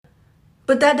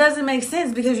But that doesn't make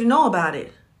sense because you know about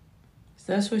it.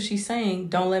 So that's what she's saying.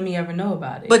 Don't let me ever know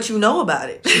about it. But you know about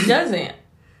it. She doesn't.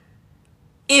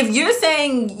 If you're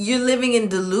saying you're living in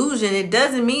delusion, it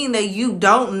doesn't mean that you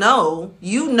don't know.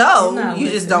 You know, you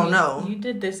just don't know. You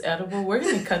did this edible. We're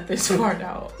going to cut this part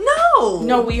out. No.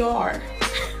 No, we are.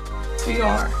 We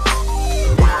are.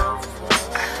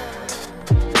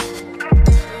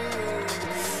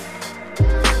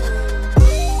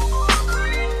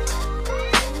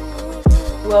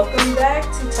 Welcome back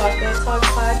to Talk That Talk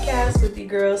podcast with your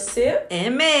girls Sip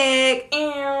and Meg.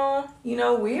 And you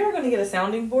know, we are going to get a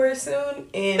sounding board soon.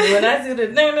 And when I do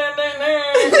the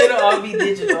it'll all be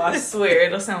digital. I swear.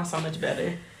 It'll sound so much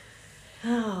better.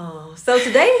 Oh, so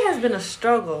today has been a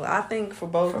struggle, I think, for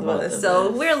both of us.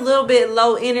 So we're a little bit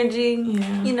low energy.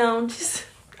 Yeah. You know, just...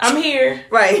 I'm here.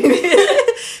 Right.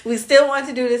 We still want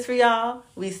to do this for y'all.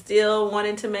 We still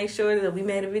wanted to make sure that we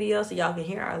made a video so y'all can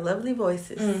hear our lovely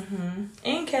voices. Mm-hmm.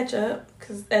 And catch up.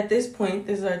 Because at this point,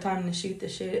 this is our time to shoot the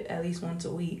shit at least once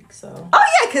a week. So. Oh,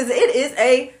 yeah, because it is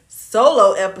a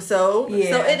solo episode.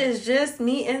 Yeah. So it is just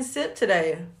me and Sip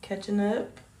today. Catching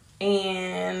up.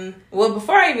 And, well,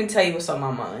 before I even tell you what's on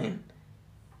my mind,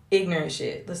 ignorant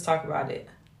shit. Let's talk about it.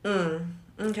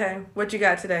 Okay, what you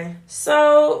got today?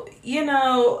 So, you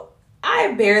know,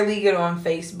 I barely get on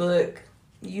Facebook.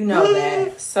 You know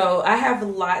that. So, I have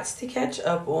lots to catch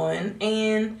up on.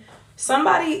 And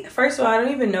somebody, first of all, I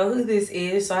don't even know who this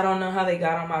is, so I don't know how they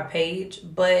got on my page.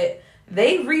 But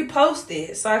they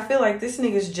reposted. So, I feel like this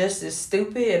nigga's just as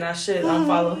stupid and I should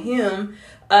unfollow him.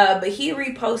 But he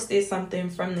reposted something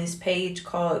from this page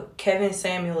called Kevin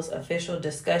Samuels Official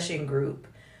Discussion Group.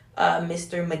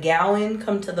 Mr. McGowan,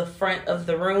 come to the front of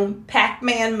the room.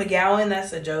 Pac-Man McGowan,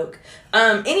 that's a joke.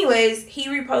 Anyways, he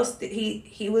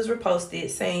was reposted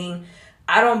saying,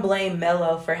 I don't blame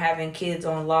Mello for having kids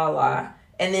on Lala.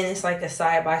 And then it's like a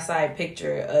side-by-side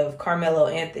picture of Carmelo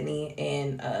Anthony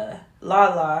and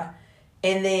Lala.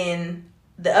 And then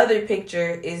the other picture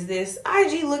is this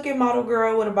IG-looking model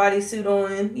girl with a bodysuit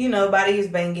on. You know, body is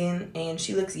banging, and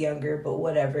she looks younger, but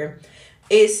whatever.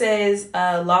 It says,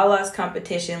 Lala's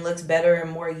competition looks better and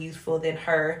more youthful than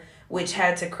her, which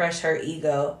had to crush her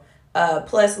ego.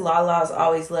 Plus, Lala's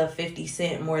always loved 50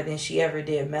 Cent more than she ever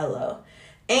did Mello.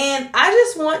 And I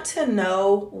just want to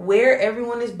know where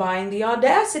everyone is buying the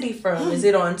audacity from. Is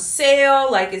it on sale?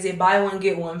 Like, is it buy one,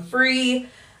 get one free?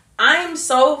 I'm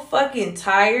so fucking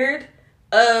tired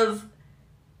of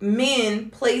men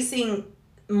placing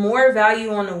more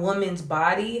value on a woman's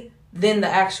body than the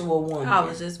actual woman. I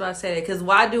was just about to say that. Because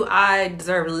why do I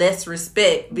deserve less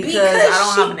respect? Because I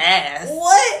don't have an ass.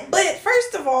 What? But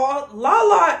first of all,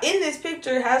 Lala in this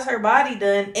picture has her body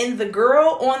done. And the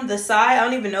girl on the side, I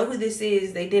don't even know who this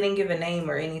is. They didn't give a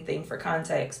name or anything for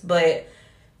context. But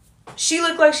she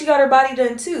looked like she got her body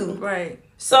done too. Right.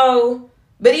 So,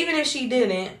 but even if she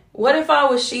didn't, what if I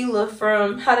was Sheila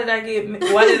from Why Did I Get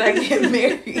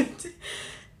Married?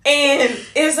 And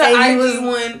it's an IG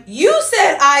one. You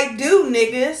said I do,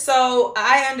 nigga. So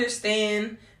I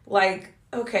understand, like,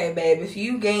 okay, babe, if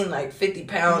you gain like 50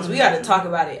 pounds, we got to talk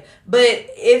about it. But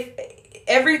if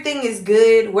everything is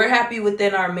good, we're happy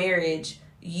within our marriage,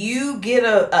 you get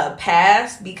a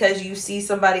pass because you see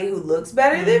somebody who looks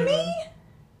better than me?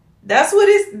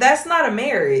 That's not a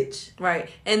marriage.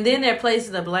 Right. And then they're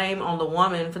placing the blame on the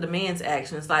woman for the man's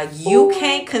actions. Like, you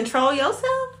can't control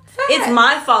yourself? Facts. It's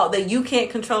my fault that you can't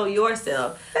control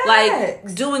yourself. Facts.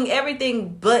 Like, doing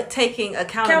everything but taking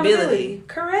accountability.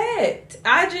 Correct.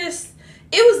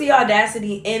 It was the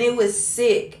audacity, and it was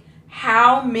sick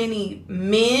how many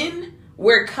men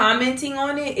were commenting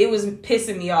on it. It was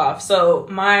pissing me off. So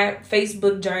my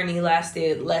Facebook journey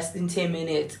lasted less than 10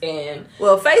 minutes. And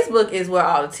well, Facebook is where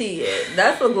all the tea is.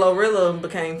 That's where Glorilla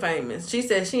became famous. She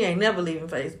said she ain't never leaving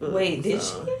Facebook. Wait, did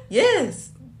she? Yes.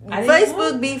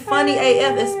 Facebook be funny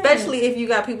AF, especially if you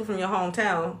got people from your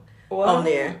hometown on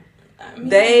there. I mean,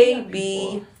 they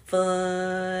be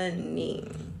funny.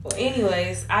 Well,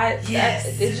 anyways,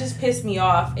 it just pissed me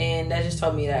off, and that just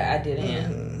told me that I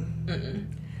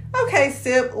didn't. Okay,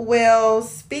 Sip. Well,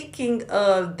 speaking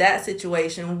of that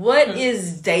situation, what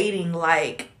is dating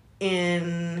like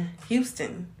in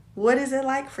Houston? What is it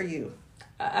like for you?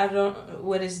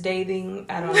 What is dating?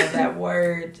 I don't know that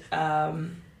word.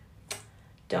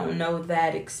 Don't know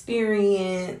that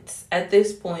experience. At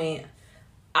this point,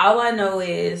 all I know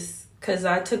is, because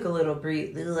I took a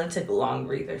long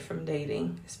breather from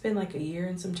dating. It's been like a year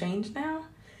and some change now.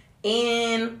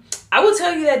 And I will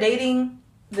tell you that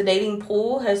the dating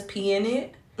pool has pee in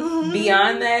it. Mm-hmm.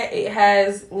 Beyond that, it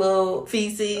has little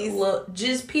feces,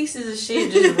 just pieces of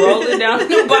shit just rolling down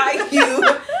the bayou.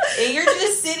 And you're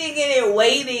just sitting in it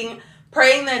waiting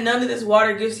praying that none of this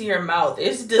water gets to your mouth.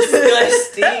 It's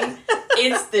disgusting.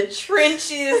 It's the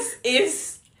trenches.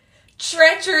 It's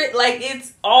treacherous. Like,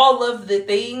 it's all of the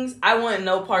things. I want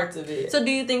no parts of it. So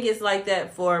do you think it's like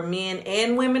that for men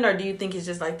and women, or do you think it's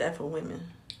just like that for women?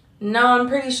 No, I'm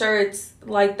pretty sure it's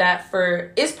like that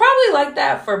for... It's probably like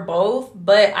that for both,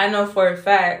 but I know for a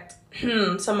fact,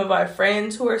 some of our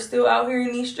friends who are still out here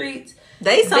in these streets,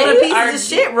 They some of the pieces of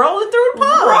shit rolling through the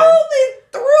pond. Rolling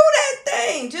through that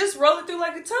thing. Just rolling through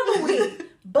like a tumbleweed.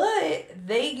 But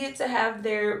they get to have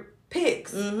their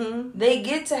picks. Mm-hmm. They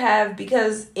get to have...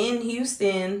 Because in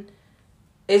Houston,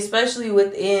 especially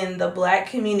within the black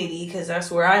community, because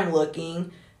that's where I'm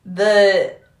looking,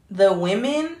 the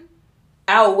women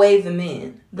outweigh the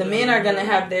men. The men are going to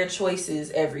have their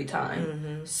choices every time.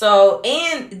 Mm-hmm. So,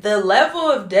 and the level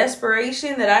of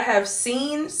desperation that I have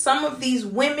seen some of these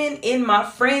women in my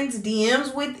friends'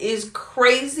 DMs with is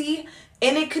crazy,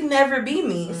 and it could never be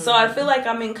me. Mm-hmm. So I feel like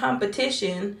I'm in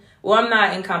competition. Well, I'm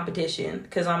not in competition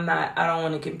because I don't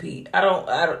want to compete. I don't,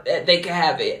 they can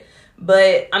have it.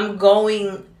 But I'm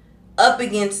going up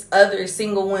against other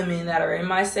single women that are in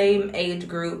my same age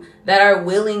group that are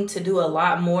willing to do a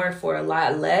lot more for a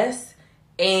lot less.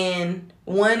 And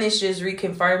one is just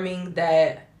reconfirming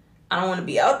that I don't want to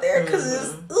be out there because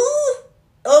it's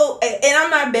and I'm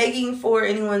not begging for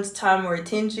anyone's time or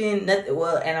attention, nothing.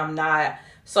 Well, and I'm not.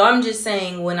 So I'm just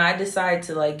saying, when I decide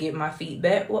to like get my feet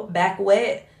back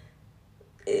wet,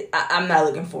 I'm not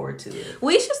looking forward to it.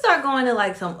 We should start going to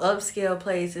like some upscale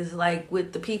places, like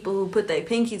with the people who put their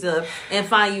pinkies up, and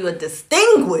find you a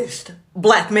distinguished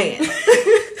black man.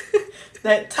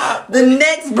 That top. The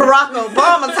next Barack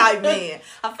Obama type man.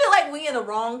 I feel like we in the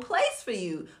wrong place for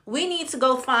you. We need to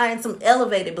go find some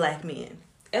elevated black men.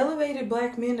 Elevated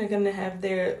black men are going to have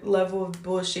their level of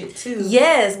bullshit too.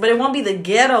 Yes, but it won't be the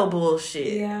ghetto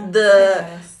bullshit. Yeah.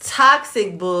 The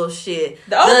toxic bullshit.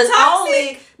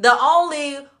 The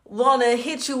only want to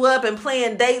hit you up and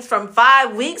plan dates from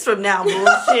 5 weeks from now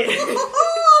bullshit.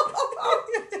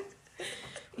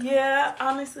 Yeah,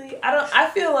 honestly, I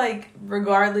feel like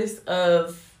regardless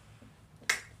of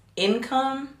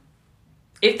income,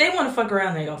 if they want to fuck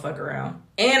around, they gonna fuck around.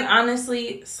 And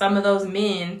honestly, some of those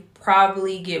men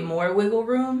probably get more wiggle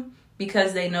room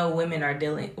because they know women are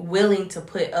willing to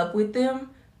put up with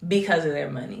them because of their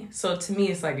money. So to me,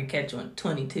 it's like a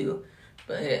catch-22.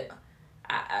 But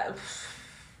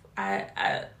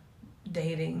I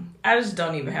dating, I just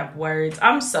don't even have words.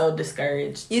 I'm so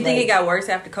discouraged. You think it got worse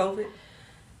after COVID?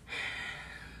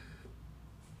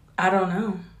 I don't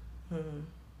know.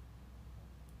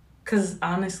 Because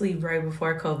honestly, right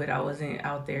before COVID, I wasn't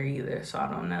out there either. So I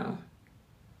don't know.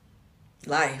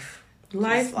 Life.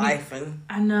 And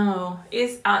I know.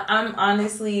 I'm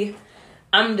honestly,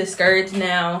 I'm discouraged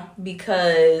now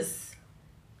because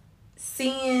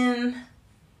seeing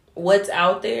what's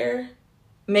out there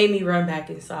made me run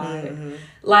back inside. Mm-hmm.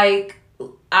 Like,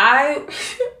 I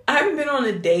haven't been on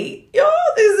a date. Yo,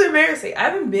 this is embarrassing. I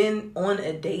haven't been on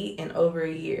a date in over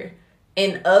a year.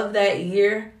 And of that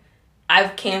year,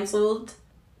 I've canceled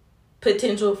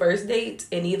potential first dates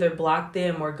and either blocked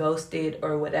them or ghosted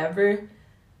or whatever.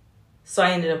 So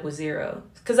I ended up with 0.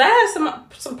 Because I had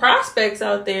some prospects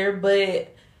out there,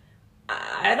 but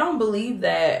I don't believe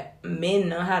that men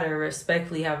know how to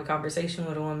respectfully have a conversation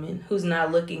with a woman who's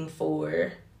not looking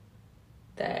for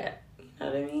that. You know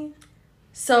what I mean?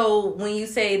 So when you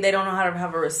say they don't know how to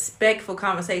have a respectful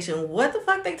conversation, what the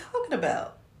fuck they talking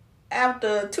about?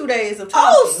 After 2 days of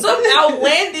talking. Oh, some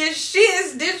outlandish shit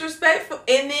is disrespectful.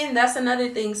 And then that's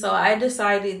another thing. So I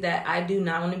decided that I do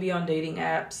not want to be on dating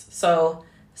apps. So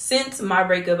since my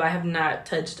breakup, I have not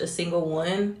touched a single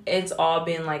one. It's all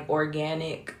been like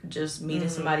organic, just meeting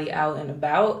somebody out and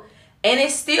about. And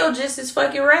it's still just as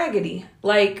fucking raggedy.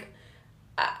 Like,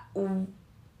 I'm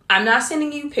not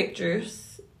sending you pictures.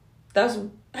 That's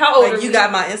how old like you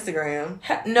got my Instagram.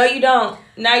 No, you don't.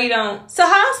 Now you don't. So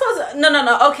how am I supposed to...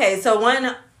 No. Okay, so how am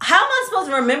I supposed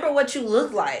to remember what you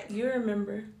look like? You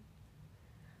remember.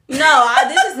 No,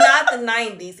 this is not the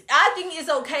 90s. I think it's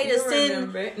okay to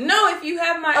send... Remember. No, if you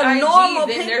have my a IG, normal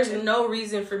then picture. There's no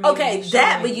reason for me okay, to be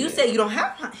that, but you it. said you don't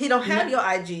have... He don't have your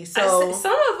IG, so...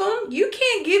 Some of them, you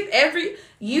can't give every...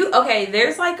 Okay,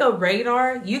 there's like a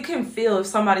radar. You can feel if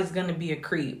somebody's going to be a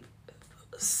creep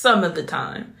some of the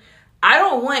time. I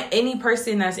don't want any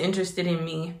person that's interested in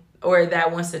me or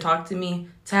that wants to talk to me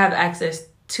to have access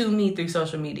to me through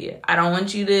social media. I don't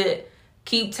want you to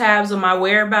keep tabs on my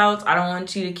whereabouts. I don't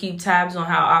want you to keep tabs on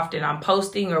how often I'm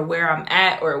posting or where I'm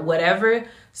at or whatever.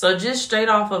 So just straight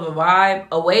off of a vibe,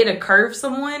 a way to curve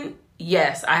someone,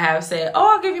 yes, I have said,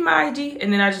 oh, I'll give you my IG,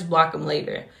 and then I just block them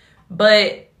later.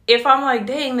 But if I'm like,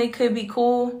 dang, they could be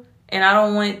cool, and I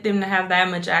don't want them to have that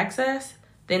much access,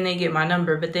 then they get my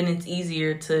number. But then it's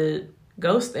easier to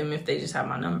ghost them if they just have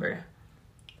my number.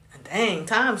 Dang,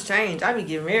 times change. I be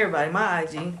giving everybody my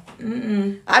IG.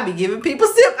 I be giving people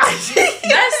Sip IG.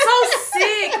 That's so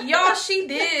sick. Y'all, she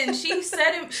did. She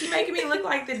said it. She making me look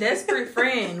like the desperate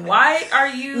friend. Why are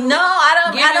you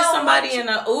giving somebody in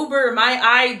an Uber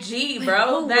my IG,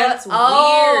 bro? That's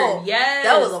weird. Yes.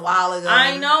 That was a while ago.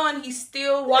 I know, and he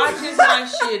still watches my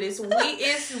shit. It's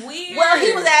weird. Well,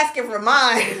 he was asking for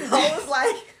mine. I was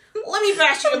like, let me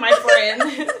bash you, my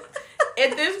friend.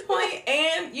 At this point,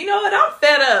 and you know what? I'm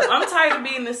fed up. I'm tired of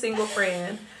being the single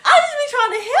friend. I just be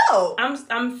trying to help.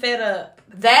 I'm fed up.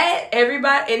 That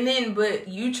everybody, and then but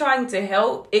you trying to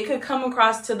help, it could come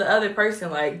across to the other person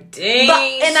like, dang,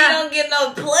 she don't get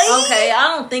no play. Okay,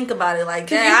 I don't think about it like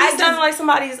that. I sound like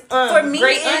somebody's for me.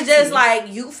 Great it's auntie. Just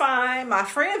like you fine, my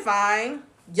friend fine.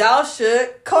 Y'all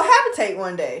should cohabitate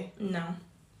one day. No.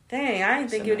 Dang, I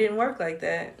didn't think it didn't work like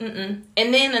that. And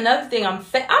then another thing, I'm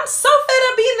so fed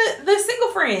up being the single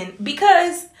friend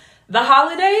because the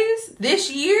holidays this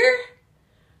year,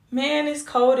 man, it's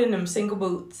cold in them single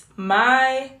boots.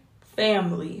 My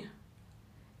family,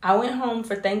 I went home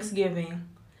for Thanksgiving.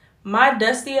 My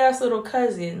dusty ass little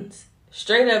cousins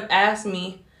straight up asked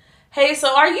me, "Hey,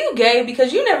 so are you gay?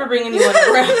 Because you never bring anyone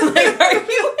around. Like, are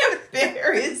you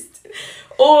embarrassed?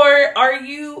 Or are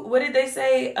you, what did they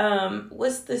say?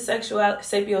 What's the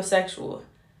sapiosexual?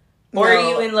 Or are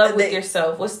you in love with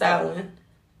yourself? What's that one?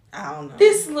 I don't know.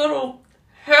 This little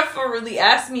heifer really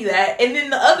asked me that. And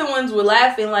then the other ones were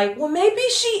laughing like, well, maybe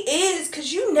she is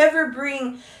because you never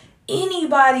bring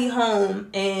anybody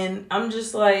home. And I'm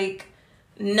just like,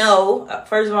 no.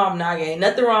 First of all, I'm not gay.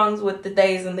 Nothing wrong with the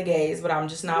theys and the gays, but I'm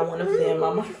just not one of them.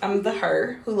 I'm the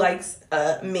her who likes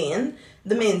men,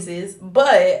 the menses.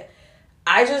 But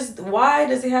why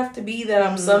does it have to be that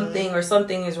I'm something or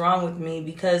something is wrong with me?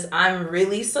 Because I'm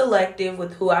really selective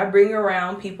with who I bring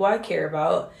around, people I care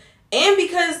about. And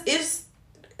because it's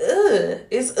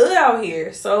out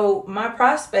here. So my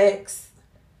prospects,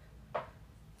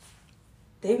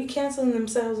 they be canceling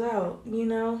themselves out, you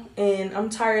know? And I'm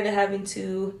tired of having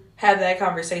to have that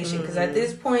conversation. Because at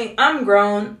this point, I'm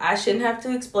grown. I shouldn't have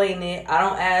to explain it. I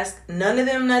don't ask none of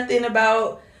them nothing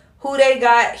about who they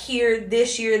got here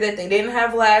this year that they didn't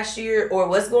have last year or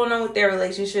what's going on with their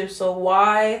relationship. So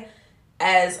why,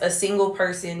 as a single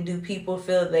person, do people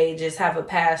feel they just have a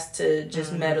pass to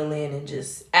just meddle in and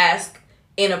just ask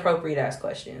inappropriate ass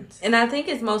questions? And I think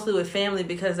it's mostly with family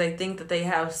because they think that they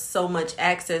have so much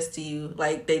access to you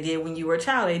like they did when you were a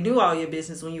child. They knew all your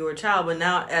business when you were a child, but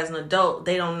now as an adult,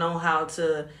 they don't know how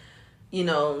to,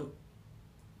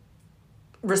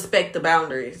 respect the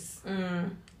boundaries.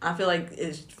 I feel like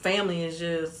family is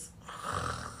just...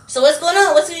 So what's going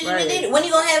on? When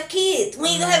you gonna have kids?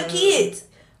 When you gonna have kids?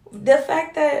 The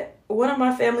fact that one of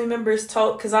my family members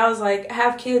told... Because I was like,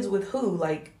 have kids with who?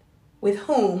 Like, with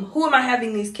whom? Who am I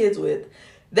having these kids with?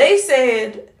 They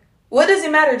said, what does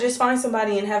it matter? Just find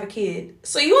somebody and have a kid.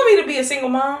 So you want me to be a single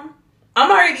mom?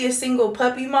 I'm already a single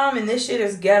puppy mom and this shit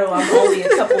is ghetto. I'm only a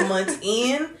couple months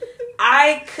in.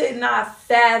 I could not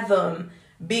fathom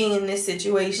being in this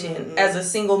situation as a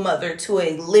single mother to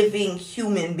a living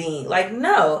human being. Like,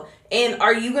 no. And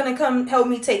are you going to come help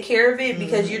me take care of it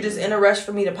because you're just in a rush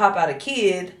for me to pop out a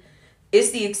kid? It's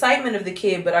the excitement of the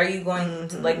kid, but are you going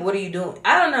to, like, what are you doing?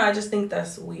 I don't know. I just think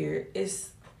that's weird.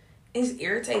 It's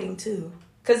irritating, too.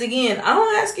 Because, again, I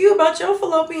don't ask you about your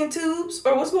fallopian tubes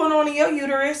or what's going on in your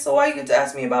uterus, so why you get to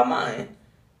ask me about mine?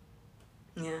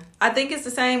 Yeah. I think it's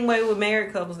the same way with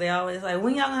married couples. They always like,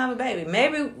 when y'all gonna have a baby?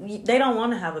 Maybe they don't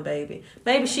want to have a baby.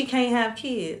 Maybe she can't have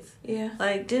kids. Yeah.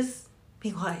 Like, just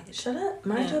be quiet. Shut up.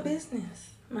 Mind your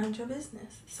business. Mind your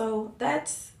business. So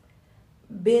that's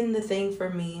been the thing for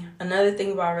me. Another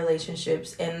thing about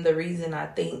relationships and the reason I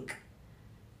think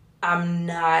I'm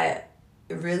not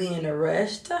really in a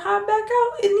rush to hop back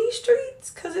out in these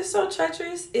streets because it's so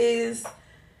treacherous is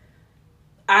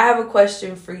I have a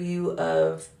question for you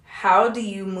of how do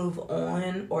you move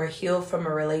on or heal from a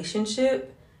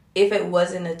relationship if it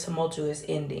wasn't a tumultuous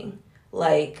ending?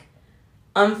 Like,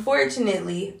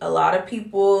 unfortunately, a lot of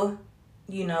people,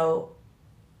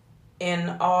 in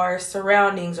our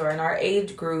surroundings or in our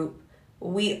age group,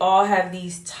 we all have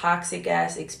these toxic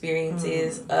ass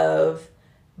experiences of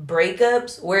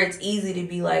breakups where it's easy to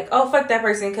be like, oh, fuck that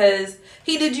person because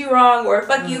he did you wrong, or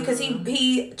fuck you because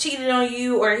he cheated on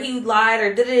you, or he lied,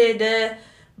 or da-da-da-da.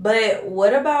 But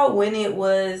what about when it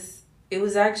was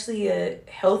actually a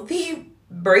healthy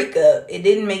breakup? It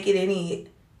didn't make it any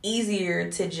easier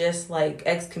to just like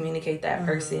excommunicate that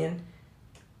person.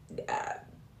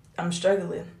 I'm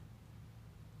struggling.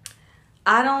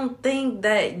 I don't think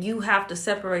that you have to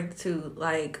separate the two,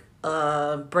 like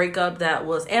a breakup that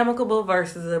was amicable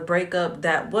versus a breakup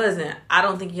that wasn't. I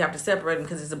don't think you have to separate them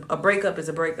because a breakup is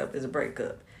a breakup is a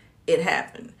breakup. It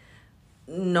happened.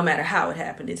 No matter how it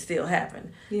happened, it still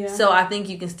happened. Yeah. So I think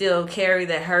you can still carry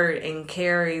that hurt and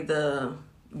carry the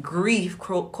grief,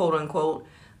 quote unquote,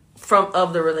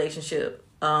 of the relationship,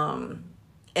 and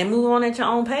move on at your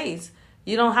own pace.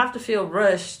 You don't have to feel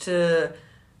rushed to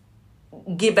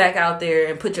get back out there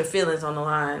and put your feelings on the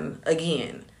line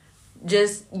again.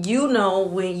 Just you'll know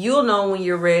when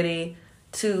you're ready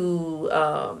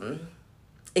to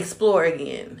explore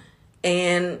again.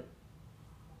 And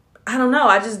I don't know,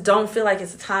 I just don't feel like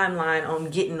it's a timeline on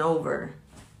getting over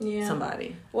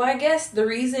somebody. Well, I guess the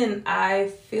reason I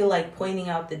feel like pointing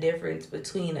out the difference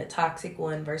between a toxic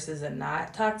one versus a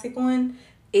not toxic one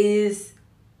is,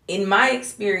 in my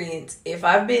experience, if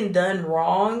I've been done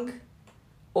wrong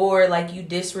or like you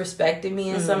disrespected me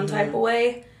in some type of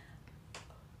way,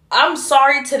 I'm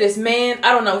sorry to this man.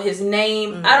 I don't know his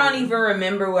name. Mm-hmm. I don't even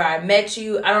remember where I met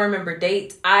you. I don't remember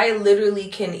dates. I literally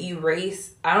can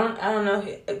erase. I don't know.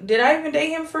 Did I even date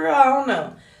him for real? I don't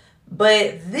know.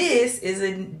 But this is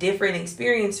a different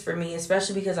experience for me,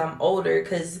 especially because I'm older.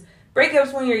 Because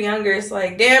breakups when you're younger, it's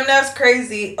like, damn, that's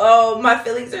crazy. Oh, my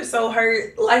feelings are so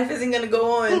hurt. Life isn't going to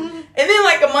go on. Mm-hmm. And then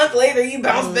like a month later, you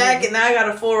bounce back and now I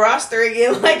got a full roster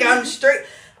again. Like I'm straight.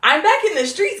 I'm back in the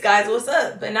streets, guys. What's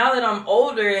up? But now that I'm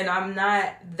older and I'm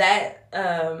not that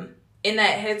in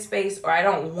that headspace, or I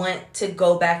don't want to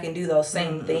go back and do those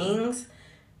same things,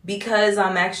 because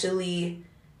I'm actually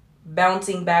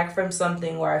bouncing back from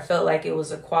something where I felt like it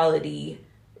was a quality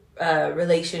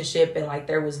relationship and like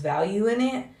there was value in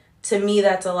it. To me,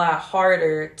 that's a lot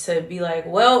harder to be like,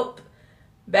 well,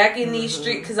 back in these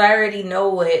streets, because I already know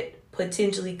what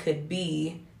potentially could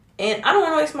be. And I don't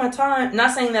want to waste my time.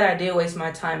 Not saying that I did waste my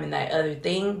time in that other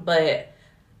thing, but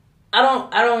I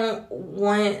don't know.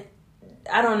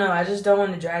 I just don't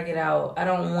want to drag it out. I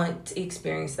don't want to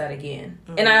experience that again.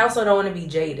 Mm-hmm. And I also don't want to be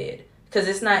jaded, because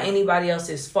it's not anybody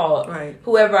else's fault. Right.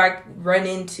 Whoever I run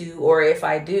into, or if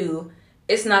I do,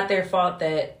 it's not their fault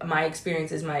that my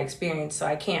experience is my experience. So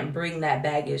I can't bring that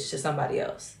baggage to somebody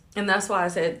else. And that's why I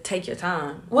said, take your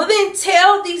time. Well, then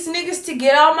tell these niggas to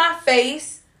get out my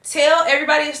face. Tell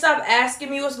everybody to stop asking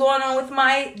me what's going on with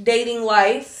my dating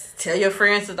life. Tell your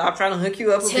friends to stop trying to hook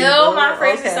you up with Tell my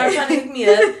friends to stop trying to hook me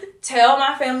up. Tell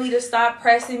my family to stop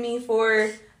pressing me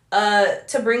for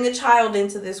to bring a child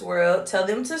into this world. Tell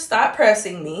them to stop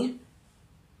pressing me.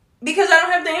 Because I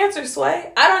don't have the answer,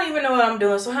 Sway. I don't even know what I'm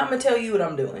doing, so how am I going to tell you what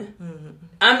I'm doing? Mm-hmm.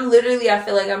 I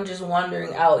feel like I'm just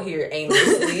wandering out here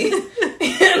aimlessly.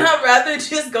 And I'd rather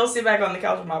just go sit back on the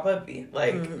couch with my puppy.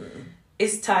 Like,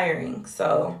 it's tiring.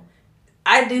 So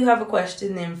I do have a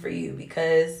question then for you,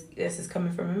 because this is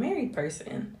coming from a married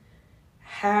person.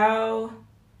 How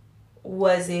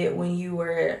was it when you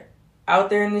were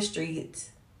out there in the streets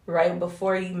right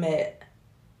before you met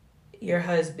your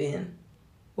husband?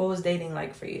 What was dating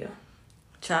like for you?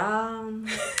 Child,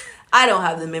 I don't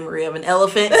have the memory of an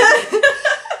elephant.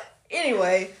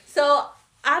 Anyway, so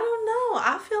I don't know.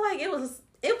 I feel like it was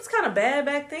kind of bad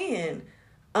back then.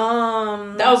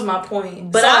 That was my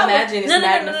point. But so I imagine it's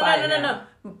magnified. No.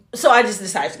 So I just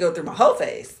decided to go through my whole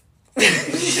phase. I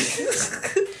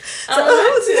don't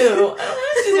want to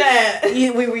that.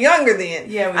 We were younger then.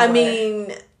 Yeah, I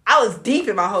mean, I was deep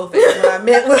in my whole phase when I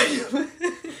met William.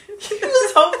 You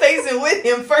was whole phasing with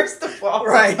him, first of all.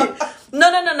 Right.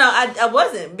 No. I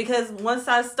wasn't, because once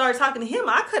I started talking to him,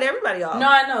 I cut everybody off. No,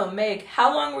 I know. Meg,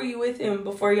 how long were you with him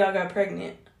before y'all got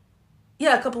pregnant?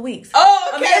 Yeah, a couple weeks.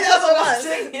 Oh, okay. That's what I'm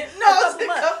saying. No, a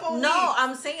couple weeks. No,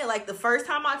 I'm saying like the first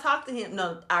time I talked to him,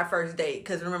 our first date.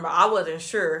 Because remember, I wasn't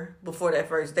sure before that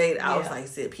first date. I was like,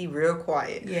 Sip, he real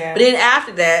quiet. Yeah. But then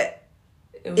after that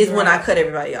is when I cut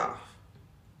everybody off.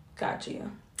 Got you.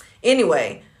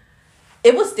 Anyway,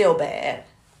 it was still bad.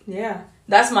 Yeah.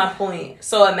 That's my point.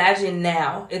 So imagine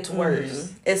now it's worse.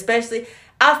 Mm-hmm. Especially,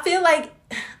 I feel like,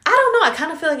 I don't know, I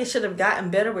kind of feel like it should have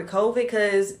gotten better with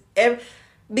COVID,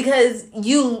 because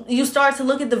you start to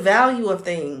look at the value of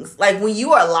things. Like when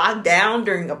you are locked down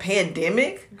during a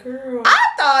pandemic, girl, I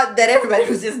thought that everybody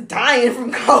was just dying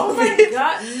from COVID. Oh my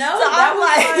God, no, so that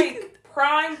was like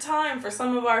prime time for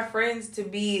some of our friends to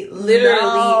be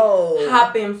literally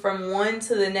hopping from one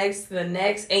to the next,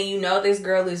 and you know this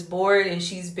girl is bored and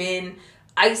she's been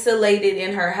isolated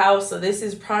in her house, so this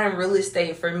is prime real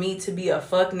estate for me to be a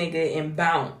fuck nigga and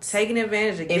bounce. Taking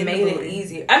advantage of it made it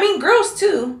easier. I mean, girls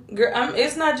too.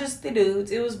 It's not just the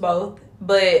dudes. It was both.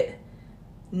 But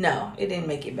no, it didn't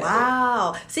make it better.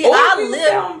 Wow. See, or I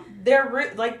found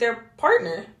their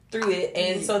partner through it,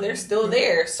 and so they're still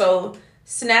there. So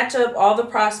snatch up all the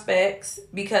prospects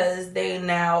because they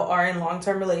now are in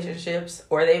long-term relationships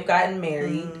or they've gotten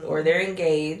married or they're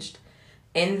engaged,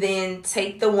 and then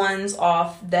take the ones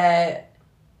off that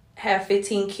have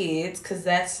 15 kids, because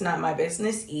that's not my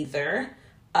business either.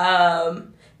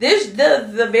 There's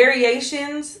the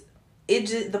variations.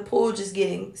 The pool just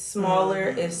getting smaller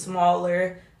and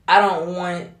smaller. I don't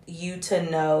want you to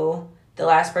know the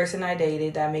last person I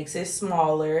dated. That makes it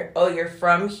smaller. Oh, you're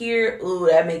from here? Ooh,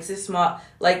 that makes it small.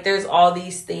 Like, there's all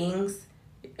these things.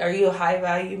 Are you a high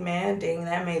value man? Dang,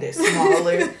 that made it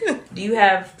smaller. Do you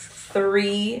have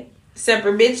 3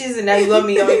 separate bitches and now you want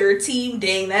me on your team?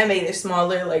 Dang, that made it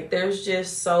smaller. Like, there's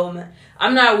just so much.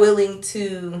 I'm not willing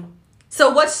to.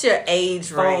 So what's your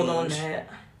age range? On that.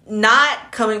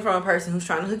 Not coming from a person who's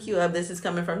trying to hook you up. This is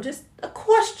coming from just a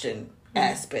question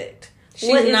aspect.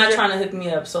 She's not trying to hook me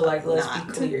up, so, like, let's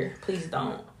be clear. Please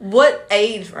don't. What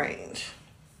age range?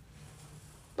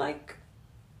 Like,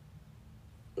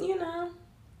 you know,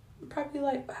 probably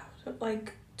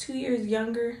like 2 years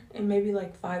younger and maybe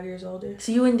like 5 years older.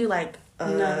 So you wouldn't do like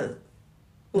no.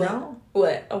 No?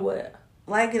 What? A what?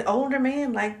 Like an older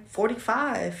man, like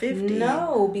 45, 50.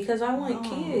 No, because I want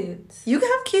kids. You can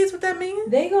have kids with that man?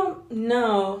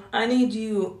 No, I need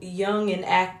you young and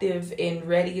active and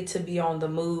ready to be on the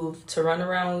move, to run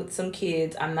around with some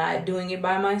kids. I'm not doing it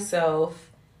by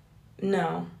myself.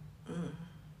 No.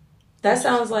 That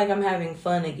sounds like I'm having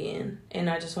fun again, and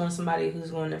I just want somebody who's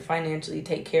going to financially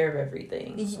take care of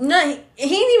everything. No,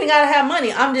 he ain't even got to have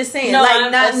money. I'm just saying, no,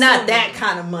 like, not that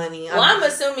kind of money. Well, I'm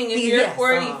assuming if you're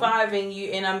 45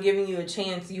 and I'm giving you a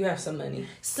chance, you have some money.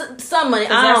 Some money.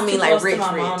 I don't mean like rich.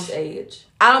 Mom's age.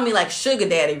 I don't mean like sugar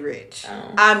daddy rich.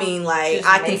 Oh. I mean like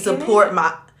I can support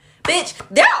my bitch.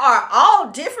 There are all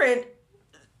different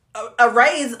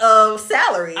arrays of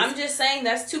salaries. I'm just saying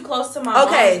that's too close to my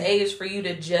mom's age for you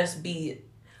to just be.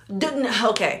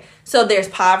 Okay, so there's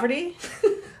poverty.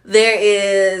 There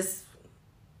is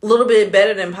a little bit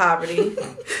better than poverty.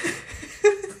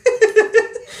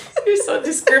 You're so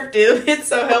descriptive. It's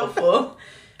so helpful.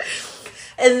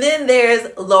 And then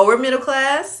there's lower middle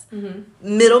class,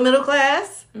 middle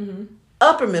class,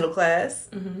 upper middle class.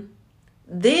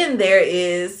 Then there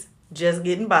is just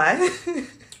getting by.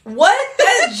 What?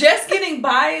 That just getting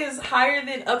by is higher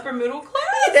than upper middle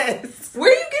class? Yes.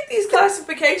 Where do you get these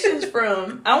classifications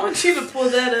from? I want you to pull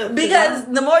that up. Because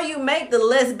the more you make, the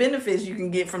less benefits you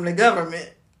can get from the government.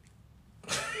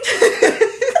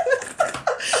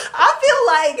 I feel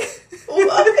like...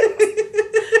 What?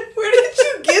 Where did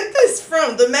you get this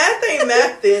from? The math ain't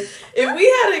mathing. If we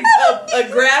had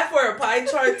a graph or a pie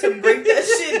chart to break that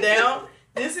shit down...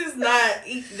 This is not.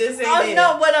 This ain't. I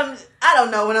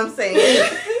don't know what I'm saying.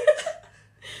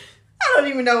 I don't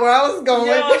even know where I was going.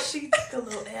 Yo, she took a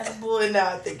little edible and now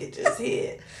I think it just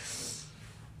hit.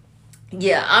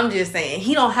 Yeah, I'm just saying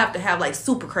he don't have to have like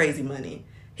super crazy money.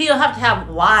 He don't have to have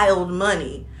wild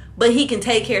money, but he can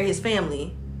take care of his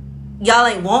family. Y'all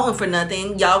ain't wanting for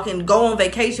nothing. Y'all can go on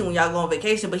vacation when y'all go on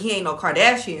vacation, but he ain't no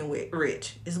Kardashian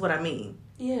rich. Is what I mean.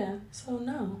 Yeah, so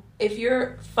no. If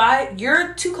you're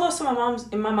you're too close to my mom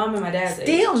and my dad's age.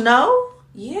 Still no?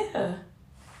 Yeah.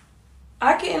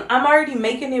 I'm already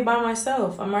making it by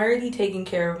myself. I'm already taking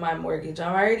care of my mortgage.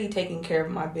 I'm already taking care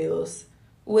of my bills.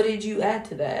 What did you add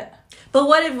to that? But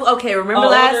what if, okay, remember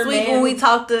last week when we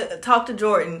talked to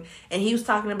Jordan and he was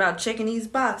talking about checking these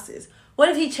boxes? What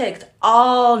if he checked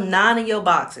all 9 of your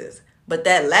boxes, but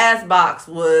that last box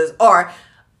was, or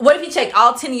what if he checked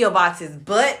all 10 of your boxes,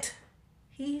 but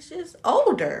he's just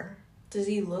older? Does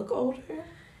he look older?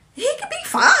 He could be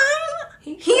fine.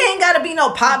 He ain't got to be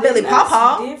no potbelly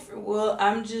pawpaw. Well,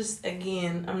 I'm just,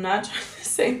 again, I'm not trying to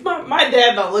say my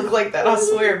dad don't look like that, I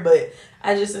swear, but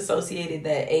I just associated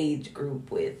that age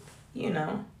group with,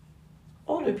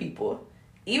 older people.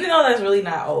 Even though that's really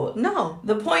not old. No.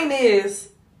 The point is,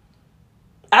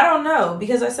 I don't know,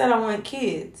 because I said I want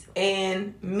kids.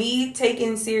 And me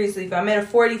taking seriously, if I met a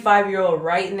 45-year-old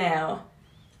right now,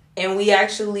 and we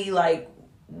actually,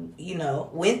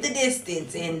 went the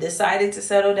distance and decided to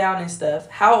settle down and stuff,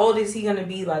 how old is he going to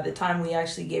be by the time we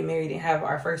actually get married and have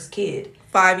our first kid?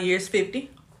 5 years, 50.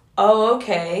 Oh,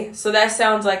 okay. So that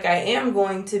sounds like I am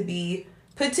going to be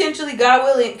potentially, God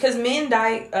willing, because men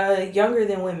die younger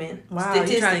than women. Wow,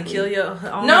 you trying to kill your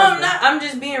own No, I'm not. I'm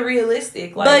just being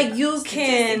realistic. But you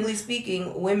statistically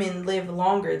speaking, women live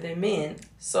longer than men.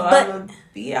 So I'm going to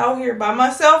be out here by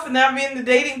myself and not be in the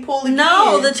dating pool again.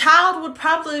 No, the child would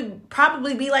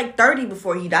probably be like 30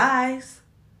 before he dies.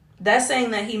 That's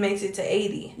saying that he makes it to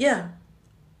 80. Yeah.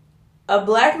 A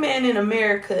black man in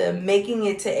America making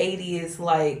it to 80 is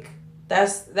like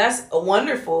That's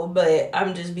wonderful, but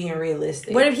I'm just being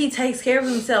realistic. What if he takes care of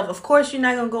himself? Of course, you're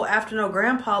not gonna go after no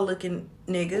grandpa looking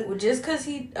nigga. Well, just because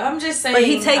I'm just saying. But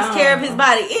he takes care of his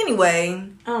body anyway.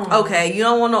 Okay, you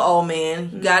don't want no old man.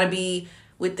 You gotta be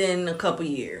within a couple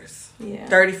years. Yeah.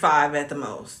 35 at the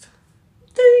most.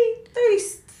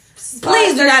 30.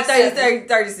 Please do not 30,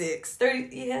 36.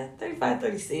 35,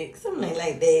 36. Something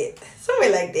like that.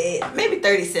 Somewhere like that. Maybe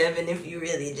 37 if you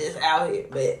really just out here.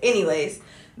 But anyways.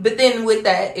 But then with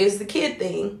that is the kid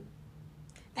thing.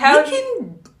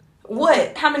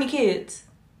 What? How many kids?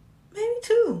 Maybe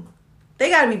 2. They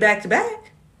gotta be back to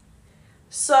back.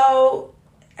 So,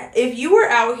 if you were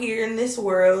out here in this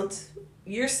world,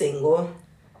 you're single.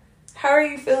 How are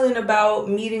you feeling about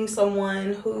meeting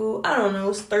someone who, I don't know,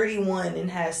 is 31 and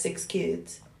has 6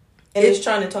 kids and is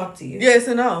trying to talk to you? Yes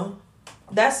and no.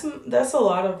 That's a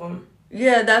lot of them.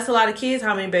 Yeah, that's a lot of kids.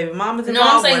 How many baby mamas involved?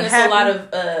 No, I'm saying there's a lot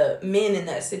of men in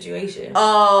that situation.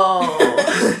 Oh.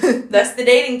 That's the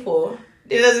dating pool.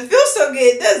 It doesn't feel so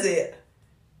good, does it?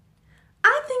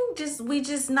 I think we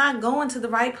just not going to the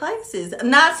right places. I'm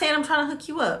not saying I'm trying to hook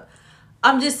you up.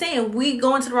 I'm just saying we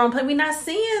going to the wrong place. We're not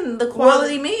seeing the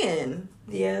quality men.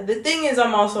 Yeah, the thing is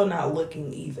I'm also not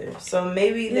looking either. So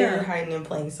maybe they're hiding in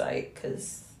plain sight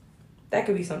because that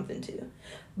could be something too.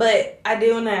 But I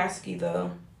do want to ask you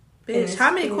though. Bitch,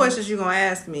 how many questions you gonna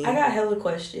ask me? I got hella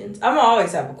questions. I'm gonna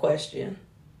always have a question.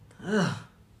 Ugh.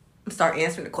 I'm start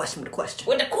answering the question with a question.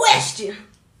 With a question.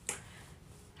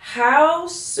 How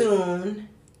soon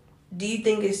do you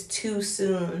think it's too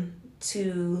soon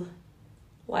to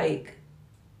like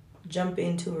jump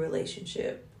into a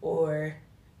relationship or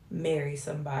marry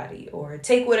somebody or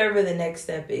take whatever the next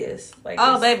step is? Like,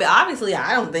 oh, baby, obviously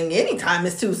I don't think any time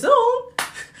is too soon.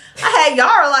 I had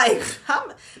Yara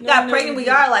got pregnant with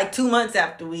Yara like 2 months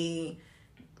after we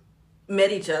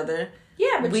met each other.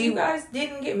 Yeah, but you guys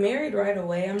didn't get married right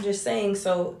away. I'm just saying,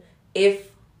 so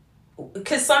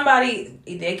because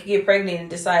they could get pregnant and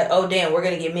decide, oh damn, we're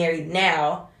gonna get married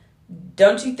now.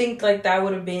 Don't you think like that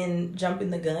would have been jumping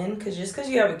the gun? Because just because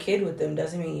you have a kid with them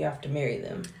doesn't mean you have to marry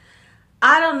them.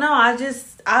 I don't know. I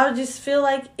just feel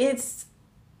like it's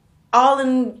all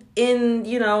in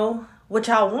what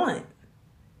y'all want.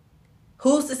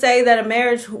 Who's to say that a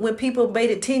marriage when people made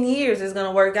it 10 years is going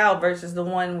to work out versus the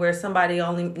one where somebody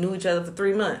only knew each other for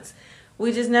 3 months?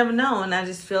 We just never know. And I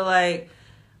just feel like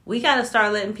we got to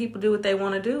start letting people do what they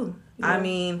want to do. Yeah. I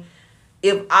mean,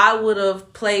 if I would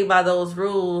have played by those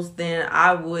rules, then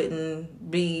I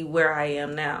wouldn't be where I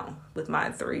am now with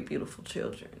my 3 beautiful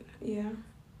children. Yeah.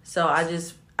 So I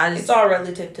just it's all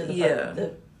relative to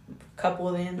the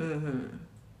couple then. Mm-hmm.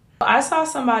 I saw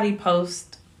somebody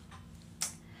post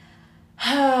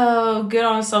good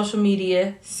on social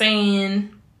media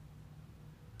saying,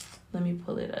 let me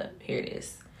pull it up. Here it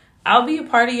is. I'll be a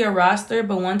part of your roster,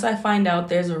 but once I find out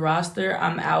there's a roster,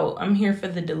 I'm out. I'm here for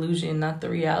the delusion, not the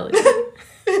reality.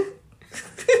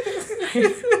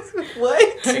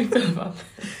 What? How do you feel about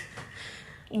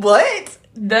What?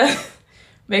 that?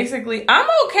 Basically, I'm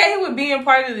okay with being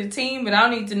part of the team, but I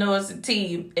don't need to know it's a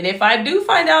team. And if I do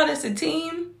find out it's a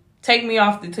team, take me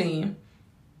off the team.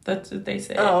 That's what they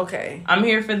said. Oh, okay. I'm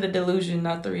here for the delusion,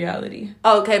 not the reality.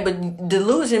 Okay, but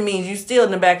delusion means you still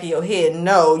in the back of your head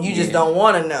know. You just don't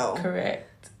want to know.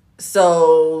 Correct.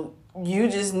 So you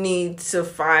just need to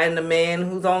find a man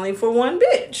who's only for one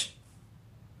bitch.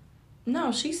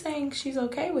 No, she's saying she's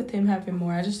okay with him having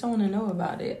more. I just don't want to know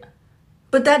about it.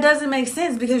 But that doesn't make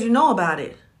sense because you know about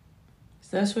it.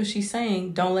 So that's what she's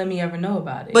saying. Don't let me ever know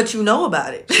about it. But you know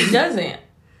about it. She doesn't.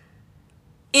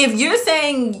 If you're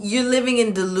saying you're living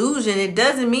in delusion, it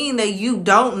doesn't mean that you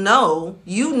don't know.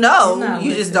 You know,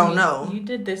 you just don't know. You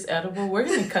did this edible. We're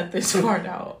going to cut this part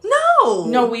out. No.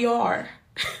 No, we are.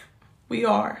 We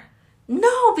are.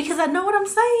 No, because I know what I'm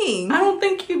saying. I don't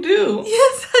think you do.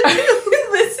 Yes, I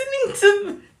do.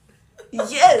 Listening to...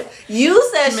 Yes. You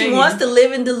said she wants to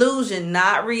live in delusion,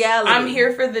 not reality. I'm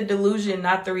here for the delusion,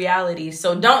 not the reality.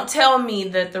 So don't tell me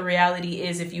that the reality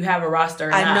is if you have a roster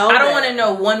or not. I don't want to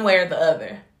know one way or the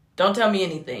other. Don't tell me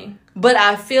anything. But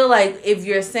I feel like if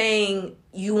you're saying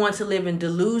you want to live in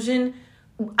delusion,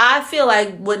 I feel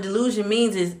like what delusion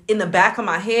means is in the back of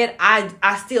my head,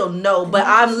 I still know, but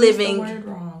I'm living... the word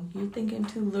wrong. You're thinking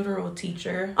too literal,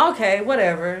 teacher. Okay,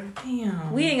 whatever.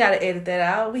 Damn. We ain't got to edit that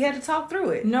out. We had to talk through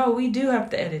it. No, we do have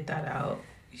to edit that out.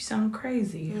 You sound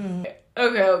crazy.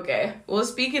 Okay. Well,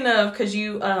 speaking of, because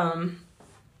you're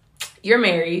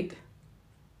married,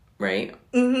 right?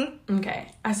 Mm-hmm. Okay.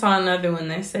 I saw another one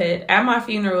that said, at my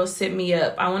funeral, sit me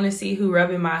up. I want to see who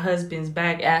rubbing my husband's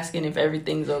back asking if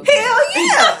everything's okay. Hell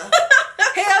yeah.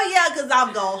 Hell yeah. because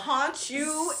I'm going to haunt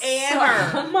you and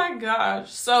her. Oh, my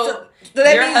gosh. So do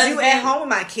that mean you at home with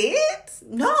my kids?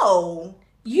 No.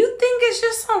 You think it's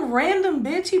just some random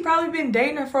bitch? He probably been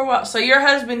dating her for a while. So your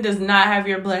husband does not have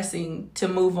your blessing to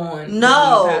move on.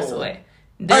 No. When you pass away.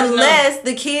 Unless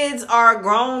the kids are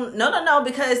grown. No,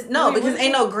 because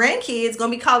ain't no grandkids gonna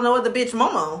be calling no other bitch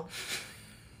Momo.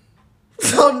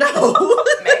 So no.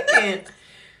 Man.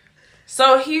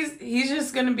 So he's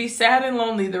just gonna be sad and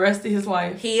lonely the rest of his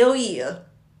life. Hell yeah.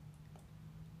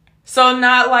 So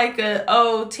not like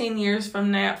 10 years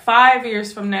from now, 5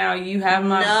 years from now, you have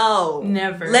my... No.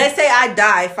 Never. Let's say I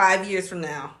die 5 years from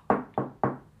now.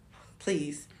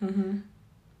 Please. Mm-hmm.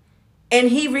 And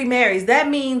he remarries. That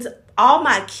means all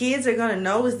my kids are going to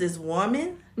know is this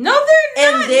woman? No,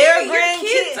 they're not. And their your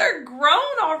kids are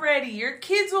grown already. Your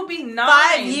kids will be 9.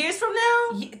 5 years from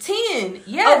now? 10.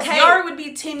 Yes. Okay. Yara would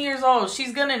be 10 years old.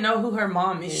 She's going to know who her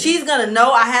mom is. She's going to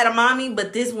know I had a mommy,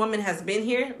 but this woman has been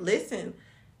here. Listen.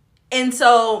 And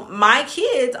so my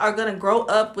kids are going to grow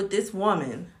up with this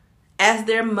woman as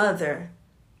their mother.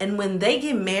 And when they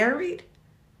get married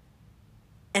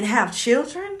and have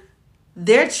children,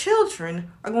 their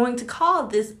children are going to call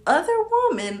this other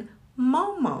woman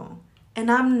Momo. And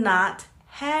I'm not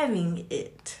having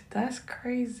it. That's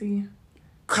crazy.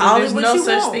 Call so there's it what no you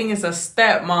such want. thing as a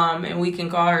stepmom, and we can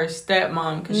call her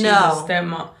stepmom because she's a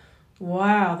stepmom.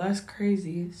 Wow, that's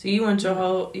crazy. So you want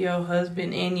your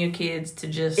husband and your kids to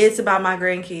just... It's about my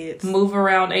grandkids. Move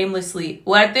around aimlessly.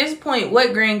 Well, at this point, what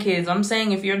grandkids? I'm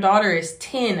saying if your daughter is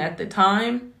 10 at the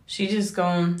time, she just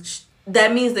going...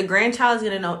 That means the grandchild is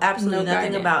going to know absolutely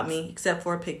nothing guidance about me except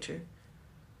for a picture.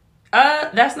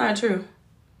 That's not true.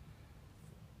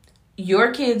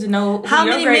 Your kids know who How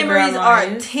your many memories are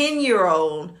a is.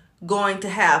 10-year-old going to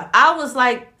have? I was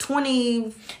like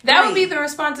 20. That would be the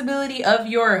responsibility of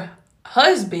your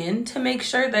husband to make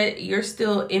sure that you're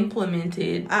still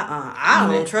implemented. I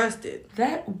don't trust it.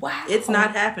 Wow. It's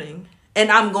not happening.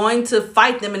 And I'm going to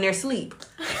fight them in their sleep.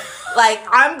 Like,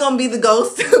 I'm going to be the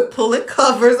ghost pulling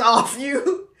covers off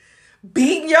you,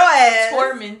 beating your ass.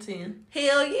 Tormenting.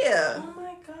 Hell yeah. Oh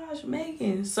my gosh,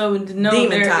 Megan. So no,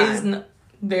 Demon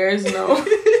there's no.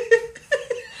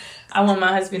 I want my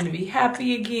husband to be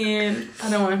happy again. I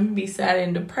don't want him to be sad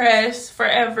and depressed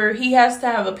forever. He has to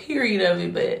have a period of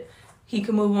it, but he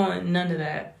can move on. None of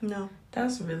that. No.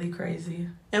 That's really crazy.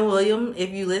 And William,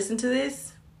 if you listen to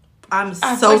this, I'm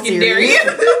so serious.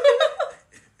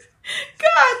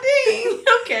 God dang.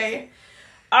 Okay.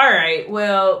 All right.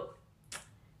 Well,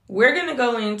 we're going to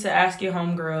go into Ask Your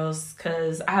Homegirls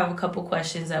because I have a couple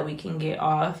questions that we can get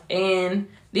off. And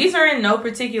these are in no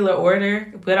particular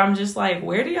order, but I'm just like,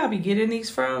 where do y'all be getting these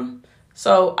from?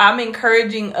 So I'm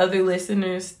encouraging other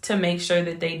listeners to make sure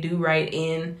that they do write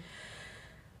in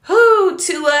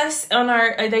to us on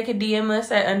they could DM us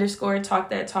at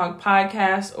 _talk_that_talk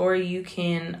podcast, or you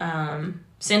can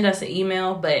send us an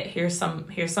email. But here's some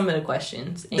of the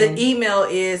questions. And the email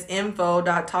is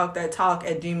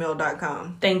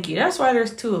info.talkthattalk@gmail.com. Thank you. That's why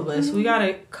there's 2 of us. We got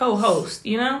a co-host,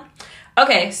 you know?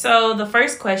 Okay, so the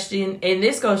first question, and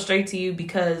this goes straight to you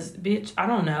because, bitch, I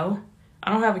don't know.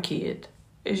 I don't have a kid.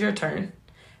 It's your turn.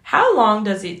 How long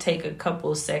does it take a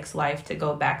couple's sex life to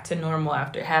go back to normal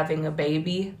after having a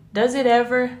baby? Does it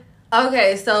ever?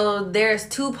 Okay, so there's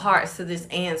 2 parts to this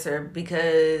answer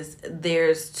because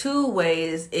there's 2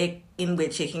 ways in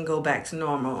which it can go back to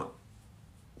normal.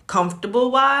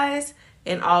 Comfortable-wise,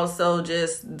 and also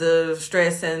just the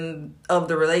stress of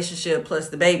the relationship plus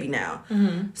the baby now.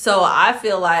 Mm-hmm. So I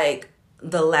feel like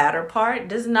the latter part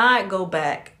does not go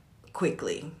back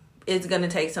quickly. It's going to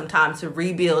take some time to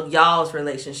rebuild y'all's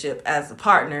relationship as a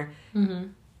partner, mm-hmm.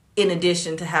 in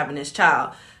addition to having this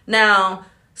child. Now,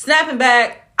 snapping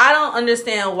back, I don't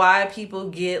understand why people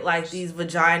get like these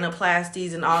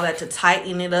vaginoplasties and all that to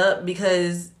tighten it up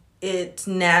because it's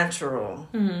natural.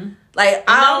 Mm-hmm. Like,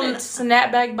 I don't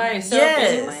snap back by itself.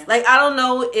 Yes. Anyway. Like, I don't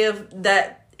know if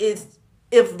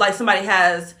like somebody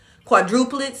has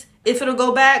quadruplets, if it'll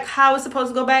go back, how it's supposed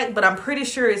to go back, but I'm pretty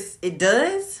sure it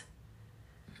does.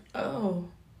 Oh.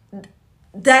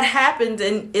 That happened,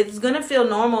 and it's going to feel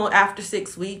normal after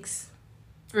 6 weeks.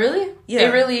 Really? Yeah.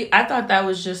 I thought that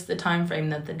was just the time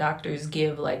frame that the doctors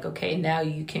give, like, okay, now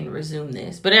you can resume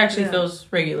this. But it actually feels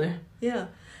regular. Yeah.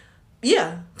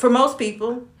 Yeah. For most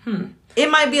people. It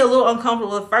might be a little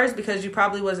uncomfortable at first because you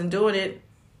probably wasn't doing it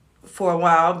for a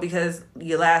while because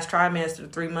your last trimester,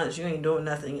 3 months, you ain't doing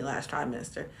nothing your last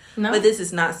trimester. No. But this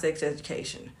is not sex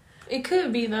education. It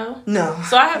could be, though. No.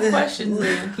 So I have questions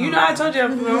then. You know, I told you I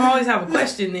always have a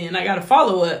question then. I got a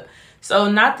follow-up.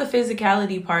 So not the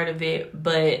physicality part of it,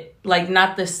 but like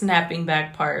not the snapping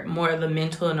back part, more of the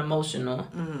mental and emotional.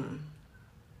 Mm.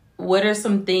 what are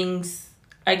some things,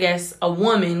 I guess, a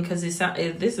woman, because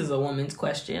this is a woman's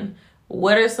question,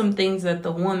 what are some things that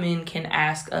the woman can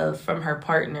ask of from her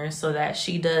partner so that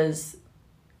she does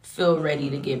feel ready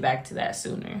to get back to that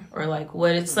sooner? Or like,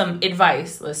 what is some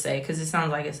advice, let's say, because it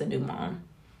sounds like it's a new mom.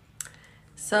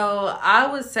 So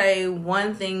I would say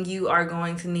one thing you are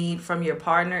going to need from your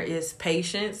partner is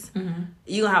patience. Mm-hmm.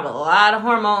 You're going to have a lot of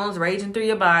hormones raging through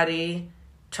your body,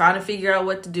 trying to figure out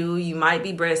what to do. You might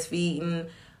be breastfeeding,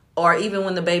 or even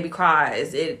when the baby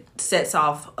cries, it sets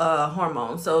off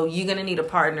hormones. So you're going to need a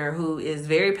partner who is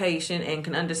very patient and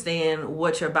can understand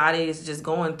what your body is just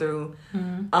going through.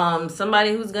 Mm-hmm.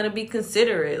 Somebody who's going to be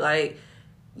considerate. Like,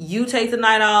 you take the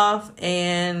night off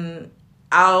and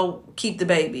I'll keep the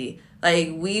baby.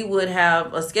 Like, we would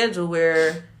have a schedule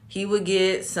where he would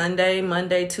get Sunday,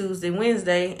 Monday, Tuesday,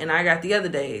 Wednesday, and I got the other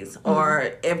days. Mm-hmm.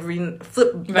 Or every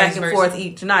flip back and forth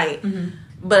each night. Mm-hmm.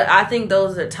 But I think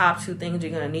those are the top two things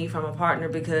you're going to need from a partner,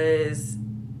 because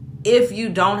if you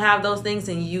don't have those things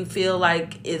and you feel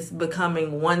like it's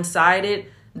becoming one-sided,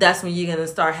 that's when you're going to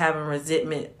start having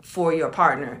resentment for your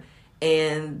partner.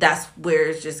 And that's where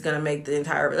it's just going to make the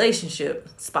entire relationship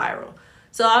spiral.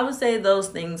 So I would say those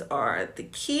things are the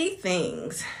key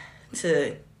things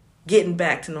to getting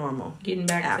back to normal. Getting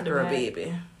back after a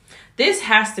baby. This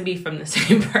has to be from the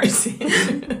same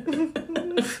person.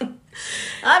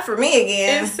 Not for me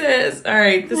again. It says, all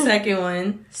right, the second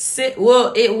one.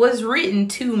 Well, it was written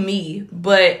to me,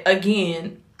 but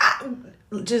again,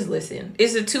 just listen.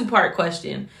 It's a 2-part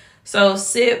question. So,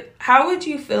 Sip, how would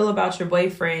you feel about your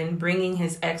boyfriend bringing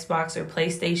his Xbox or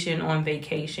PlayStation on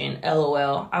vacation?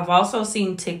 LOL. I've also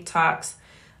seen TikToks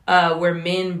where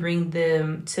men bring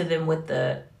them to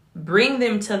the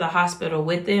hospital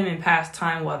with them and pass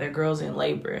time while their girl's in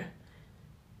labor.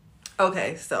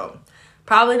 Okay, so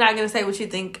probably not going to say what you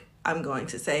think I'm going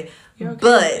to say. Okay,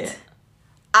 but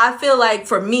I feel like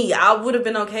for me, I would have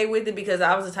been okay with it because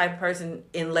I was the type of person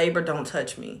in labor, don't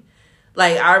touch me.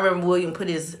 Like, I remember William put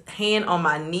his hand on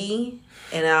my knee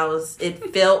and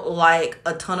it felt like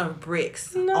a ton of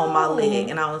bricks on my leg.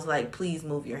 And I was like, please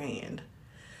move your hand.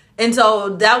 And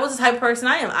so that was the type of person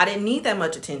I am. I didn't need that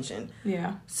much attention.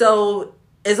 Yeah. So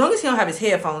as long as he don't have his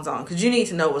headphones on, because you need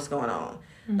to know what's going on.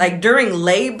 Mm-hmm. Like during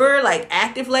labor, like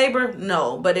active labor,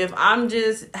 no. But if I'm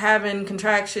just having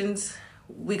contractions,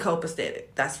 we copacetic.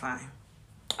 That's fine.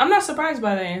 I'm not surprised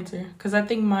by that answer because I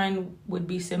think mine would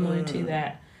be similar to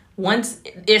that. Once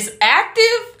it's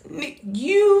active,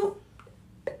 you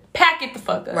pack it the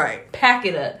fuck up. Right. Pack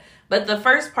it up. But the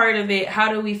first part of it,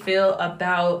 how do we feel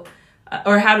about,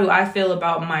 or how do I feel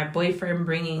about my boyfriend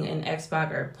bringing an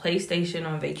Xbox or PlayStation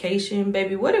on vacation?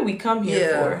 Baby, what did we come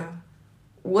here for?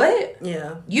 What?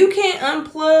 Yeah. You can't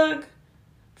unplug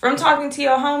from talking to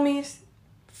your homies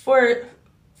for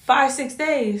 5-6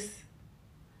 days.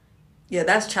 Yeah,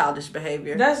 that's childish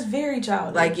behavior. That's very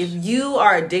childish. Like, if you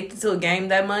are addicted to a game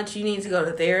that much, you need to go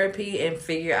to therapy and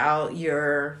figure out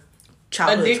your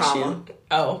childhood trauma.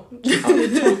 Oh.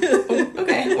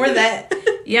 Okay, or that.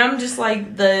 Yeah, I'm just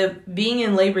like, the being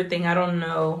in labor thing, I don't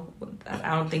know.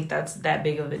 I don't think that's that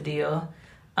big of a deal.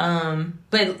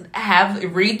 But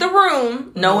read the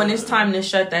room, know when it's time to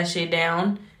shut that shit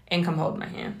down. And come hold my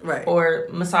hand. Right. Or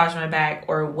massage my back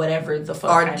or whatever the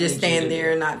fuck. Or just stand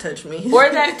there and not touch me. Or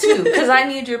that too. Because I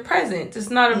need your presence. It's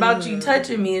not about you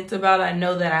touching me. It's about I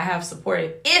know that I have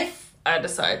support if I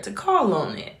decide to call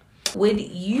on it. Would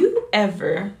you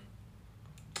ever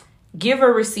give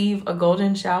or receive a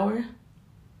golden shower?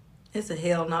 It's a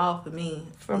hell no for me.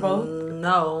 For both?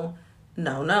 No.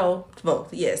 To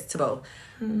both. Yes, to both.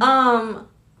 Mm-hmm.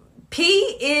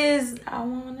 Pee is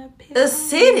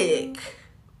acidic.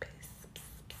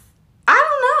 I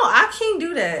don't know. I can't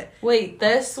do that. Wait,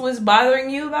 that's what's bothering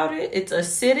you about it? It's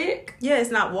acidic? Yeah, it's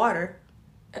not water.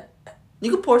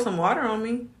 You can pour some water on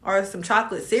me or some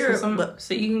chocolate syrup.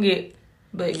 So you can get...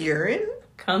 But urine?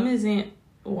 Cum isn't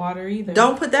water either.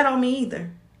 Don't put that on me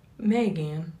either.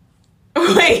 Megan.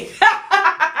 Wait.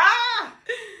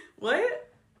 What?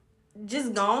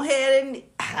 Just go ahead and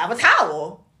have a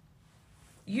towel.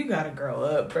 You gotta grow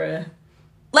up, bruh.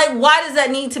 Like, why does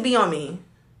that need to be on me?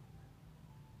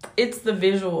 It's the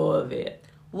visual of it.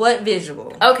 What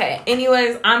visual? Okay.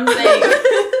 Anyways, I'm saying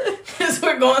because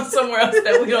we're going somewhere else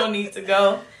that we don't need to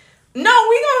go. No,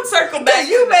 we gonna circle back.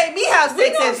 You made me have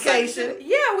sex education.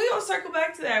 Yeah, we gonna circle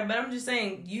back to that. But I'm just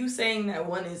saying, you saying that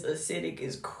one is acidic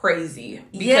is crazy.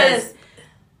 Because, yes.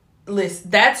 Listen,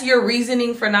 that's your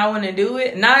reasoning for not wanting to do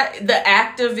it. Not the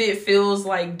act of it feels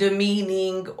like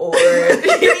demeaning or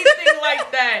anything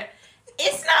like that.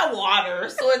 It's not water,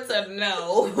 so it's a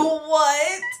no.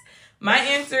 What? My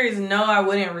answer is no, I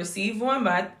wouldn't receive one,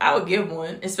 but I would give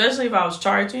one, especially if I was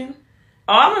charging.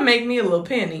 Oh, I'm gonna make me a little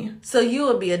penny. So you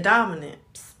would be a dominant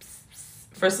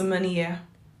for some money, yeah.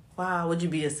 Wow, would you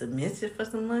be a submissive for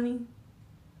some money?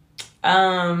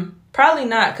 Probably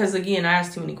not, because again, I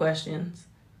asked too many questions.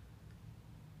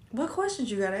 What questions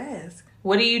you gotta ask?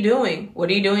 What are you doing? What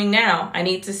are you doing now? I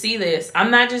need to see this. I'm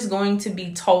not just going to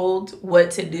be told what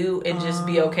to do and just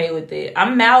be okay with it.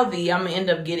 I'm mouthy. I'm gonna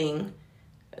end up getting,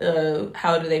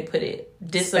 how do they put it?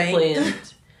 Disciplined.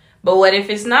 But what if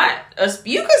it's not?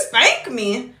 You could spank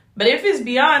me. But if it's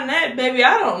beyond that, baby,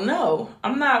 I don't know.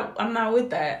 I'm not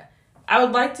with that. I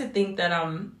would like to think that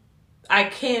I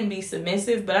can be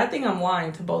submissive, but I think I'm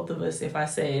lying to both of us if I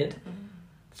said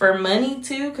for money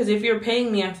too. Because if you're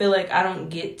paying me, I feel like I don't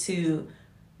get to.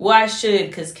 Well, I should,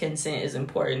 because consent is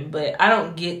important, but I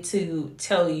don't get to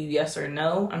tell you yes or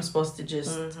no. I'm supposed to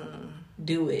just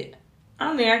do it. I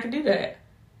don't think I could do that.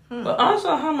 But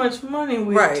also, how much money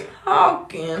we're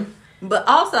talking. But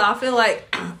also, I feel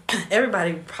like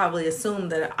everybody probably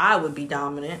assumed that I would be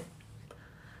dominant.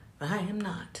 But I am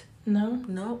not. No?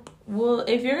 Nope. Well,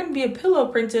 if you're going to be a pillow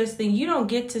princess, then you don't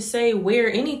get to say where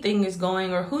anything is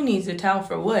going or who needs a towel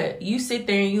for what. You sit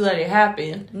there and you let it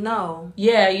happen. No.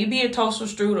 Yeah, you be a toaster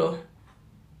strudel.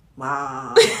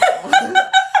 Wow.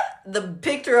 The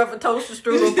picture of a toaster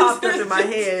strudel popped up in my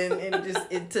head and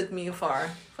it took me far.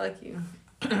 Fuck you.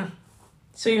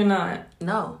 So you're not?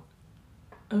 No.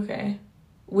 Okay.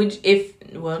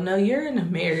 No, you're in a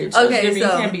marriage. So okay, so you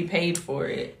can't be paid for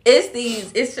it.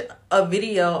 It's a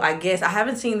video, I guess. I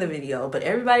haven't seen the video, but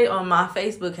everybody on my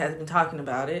Facebook has been talking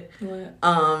about it.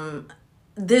 What?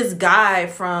 This guy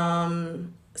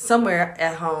from somewhere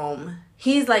at home,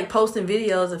 he's like posting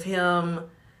videos of him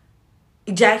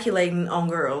ejaculating on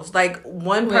girls. Like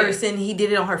one person, he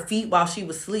did it on her feet while she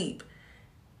was asleep.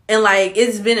 And like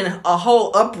it's been a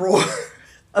whole uproar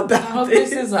about I hope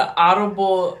this is an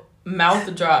audible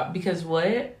mouth drop because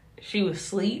what? She was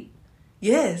asleep?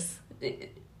 Yes.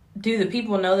 Do the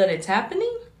people know that it's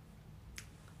happening?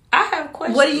 I have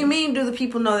questions. What do you mean, do the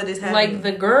people know that it's happening? Like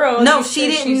the girl. No, she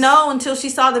didn't know until she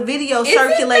saw the video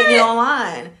circulating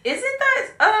online. Isn't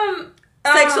that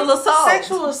sexual assault?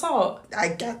 Sexual assault. I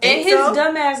got that. And his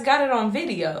dumbass got it on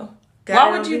video.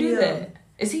 Why would you do that?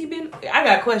 I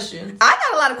got questions. I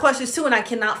got a lot of questions too, and I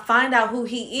cannot find out who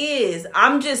he is.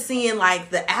 I'm just seeing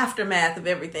like the aftermath of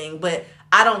everything, but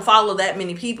I don't follow that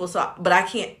many people, but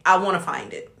I want to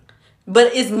find it.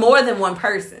 But it's more than one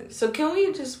person. So can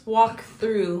we just walk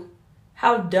through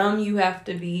how dumb you have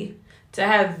to be to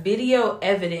have video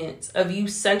evidence of you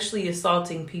sexually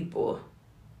assaulting people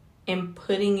and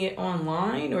putting it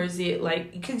online? Or is it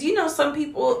like, because some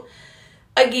people,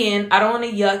 again, I don't want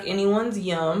to yuck anyone's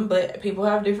yum, but people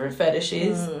have different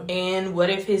fetishes. And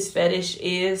what if his fetish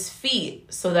is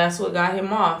feet? So that's what got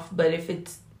him off. But if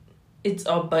it's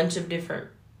a bunch of different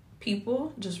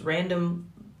people, just random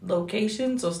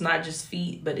locations, so it's not just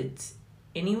feet, but it's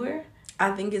anywhere? I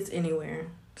think it's anywhere.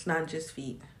 It's not just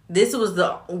feet. This was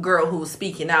the girl who was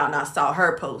speaking out, and I saw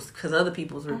her post because other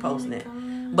people was reposting it.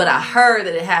 God. But I heard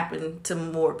that it happened to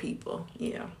more people.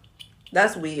 Yeah.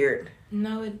 That's weird.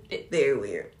 No, it very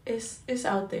weird. It's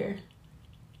out there.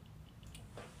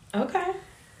 Okay.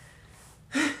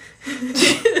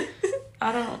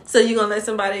 I don't. So you gonna let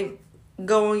somebody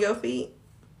go on your feet?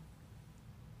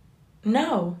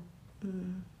 No.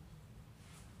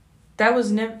 That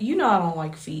was never. I don't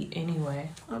like feet anyway.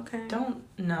 Okay.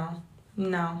 No.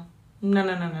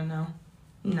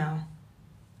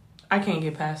 I can't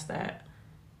get past that.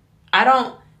 I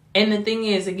don't. And the thing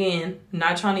is, again,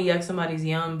 not trying to yuck somebody's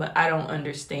yum, but I don't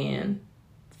understand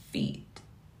feet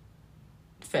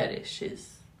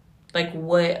fetishes. Like,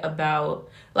 what about,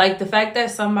 like, the fact that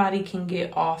somebody can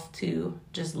get off to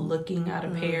just looking at a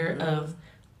pair of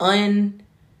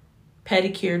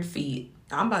unpedicured feet.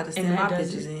 I'm about to send my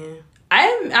pictures in.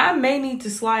 I may need to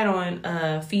slide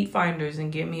on Feet Finders and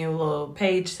get me a little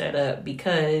page set up,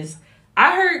 because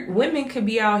I heard women could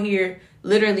be out here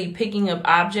literally picking up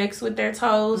objects with their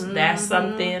toes. That's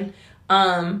something.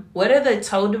 What are the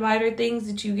toe divider things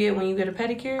that you get when you get a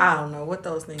pedicure? I don't know what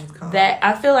those things called. That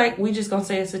I feel like we just gonna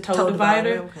say it's a toe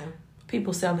divider. Okay.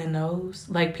 People selling those.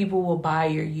 Like, people will buy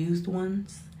your used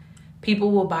ones.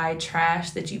 People will buy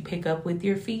trash that you pick up with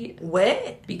your feet.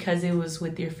 What? Because it was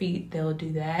with your feet, they'll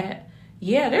do that.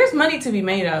 Yeah, there's money to be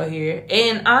made out here.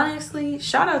 And honestly,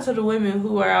 shout out to the women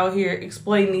who are out here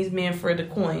exploiting these men for the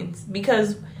coins.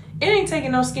 Because it ain't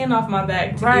taking no skin off my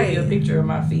back to give you a picture of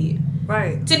my feet.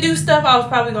 Right. To do stuff I was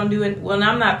probably going to do it. Well,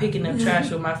 I'm not picking up trash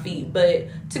with my feet. But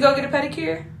to go get a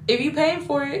pedicure, If you paying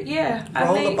for it, yeah.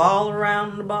 Roll the ball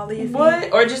around the ball of your feet.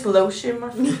 What? Or just lotion my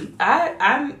feet.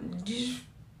 I'm just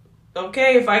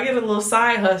okay if I get a little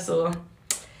side hustle.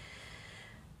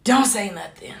 Don't say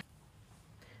nothing.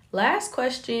 Last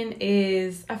question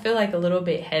is, I feel like a little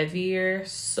bit heavier,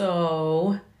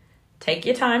 so take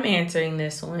your time answering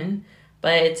this one.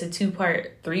 But it's a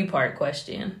 3-part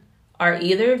question. Are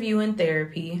either of you in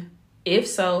therapy? If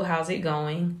so, how's it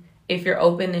going? If you're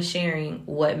open to sharing,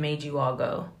 what made you all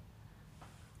go?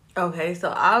 Okay, so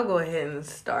I'll go ahead and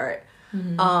start.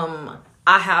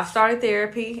 I have started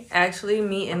therapy. Actually,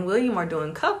 me and William are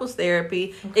doing couples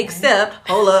therapy. Okay. Except,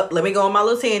 hold up, let me go on my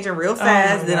little tangent real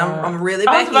fast. Then I'm really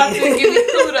back in. I was about to give you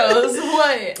kudos.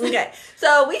 What? Okay,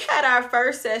 so we had our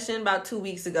first session about 2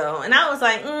 weeks ago, and I was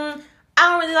like, I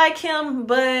don't really like him,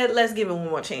 but let's give him one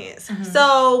more chance.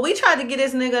 So we tried to get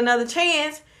this nigga another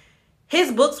chance.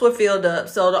 His books were filled up,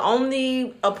 so the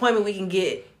only appointment we can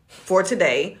get for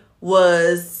today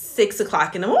was 6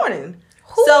 o'clock in the morning.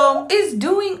 Who is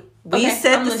doing? We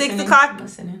set the 6 o'clock.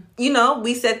 You know,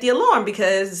 we set the alarm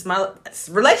because it's my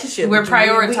relationship. We're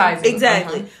prioritizing.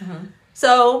 Exactly.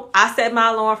 So I set my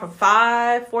alarm for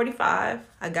 5:45.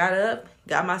 I got up,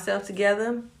 got myself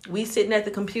together. We sitting at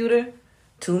the computer.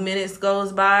 2 minutes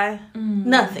goes by,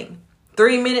 nothing.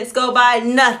 3 minutes go by,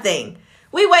 nothing.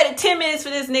 We waited 10 minutes for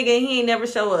this nigga and he ain't never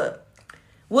show up.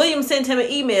 William sent him an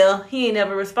email. He ain't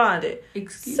never responded.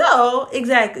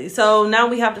 Exactly. So now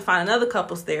we have to find another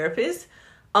couples therapist.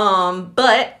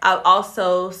 But I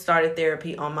also started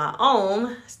therapy on my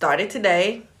own. Started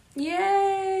today.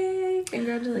 Yay!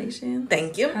 Congratulations.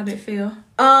 Thank you. How'd it feel?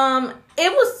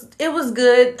 It was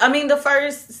good. I mean, the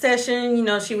first session, you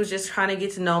know, she was just trying to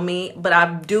get to know me, but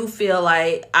I do feel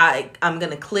like I'm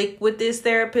gonna click with this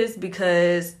therapist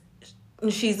because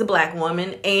she's a Black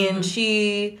woman and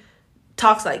she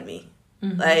talks like me.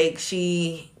 Like,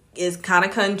 she is kind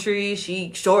of country.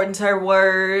 She shortens her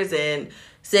words and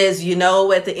says, you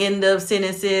know, at the end of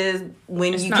sentences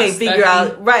when you can't figure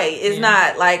out. Right. It's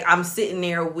not like I'm sitting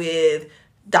there with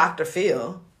Dr.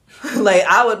 Phil. Like,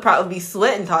 I would probably be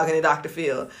sweating talking to Dr.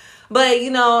 Phil. But,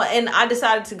 you know, and I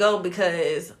decided to go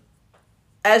because,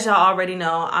 as y'all already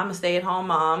know, I'm a stay-at-home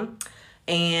mom.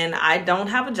 And I don't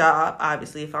have a job,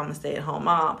 obviously, if I'm a stay-at-home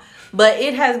mom. But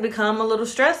it has become a little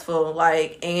stressful.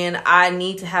 Like, and I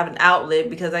need to have an outlet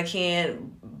because I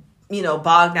can't, you know,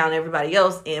 bog down everybody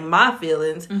else in my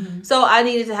feelings. So I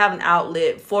needed to have an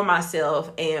outlet for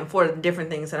myself and for the different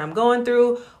things that I'm going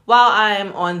through while I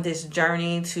am on this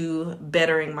journey to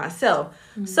bettering myself.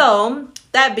 So,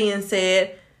 that being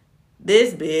said,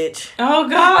 this bitch. Oh,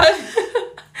 God.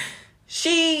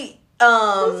 She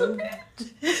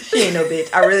ain't no bitch.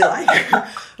 I really like her.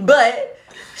 But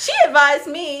she advised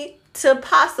me to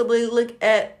possibly look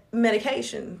at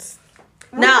medications.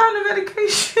 What kind of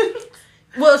medication?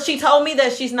 Well, she told me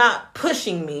that she's not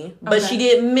pushing me, but she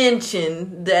did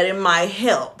mention that it might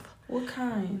help. What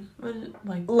kind?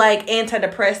 Like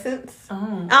antidepressants.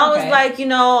 Oh, I was like, you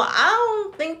know, I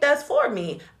don't think that's for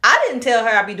me. I didn't tell her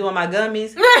I'd be doing my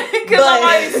gummies. Because I'm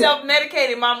already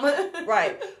self-medicated, mama.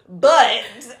 Right. But,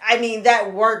 I mean,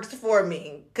 that works for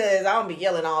me because I don't be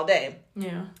yelling all day.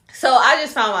 Yeah. So I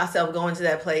just found myself going to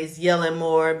that place, yelling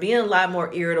more, being a lot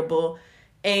more irritable.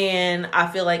 And I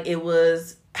feel like it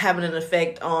was having an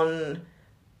effect on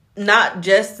not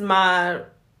just my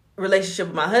relationship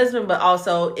with my husband, but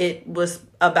also it was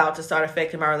about to start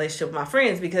affecting my relationship with my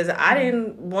friends because I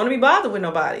didn't want to be bothered with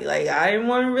nobody. Like, I didn't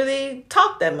want to really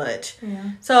talk that much.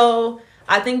 Yeah. So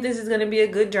I think this is going to be a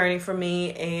good journey for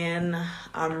me, and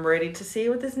I'm ready to see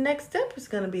what this next step is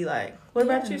going to be like. What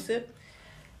about you, Sip?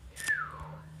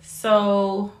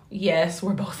 So, yes,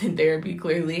 we're both in therapy,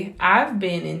 clearly. I've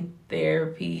been in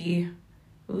therapy.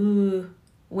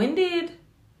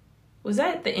 Was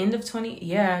that the end of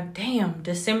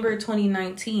December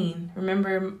 2019.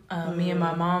 Remember me and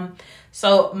my mom?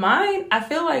 So I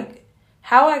feel like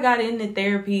how I got into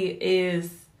therapy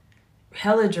is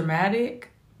hella dramatic.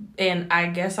 And I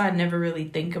guess I never really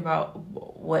think about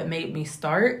what made me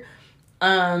start.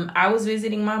 I was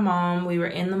visiting my mom. We were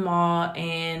in the mall,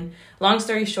 and long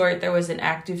story short, there was an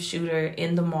active shooter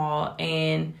in the mall,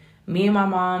 and me and my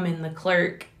mom and the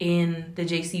clerk in the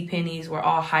JCPenney's were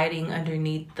all hiding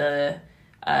underneath the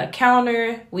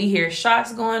counter. We hear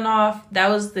shots going off. That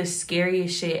was the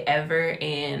scariest shit ever,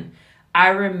 and I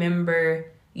remember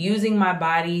using my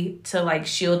body to like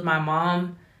shield my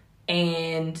mom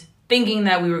and thinking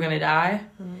that we were gonna die.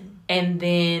 And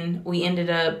then we ended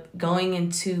up going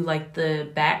into like the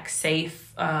back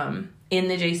safe in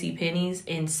the JCPenney's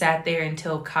and sat there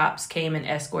until cops came and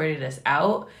escorted us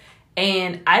out.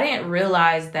 And I didn't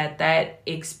realize that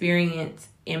experience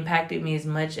impacted me as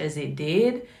much as it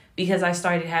did because I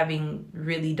started having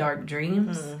really dark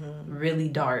dreams, really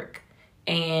dark.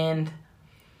 And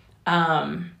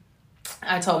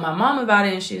I told my mom about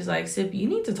it, and she was like, Sip, you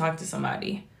need to talk to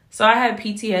somebody. So I had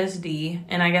PTSD,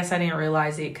 and I guess I didn't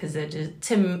realize it because it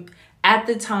just, at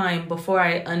the time, before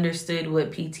I understood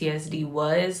what PTSD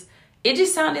was, it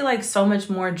just sounded like so much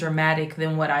more dramatic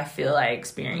than what I feel I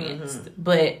experienced.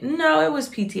 But no, it was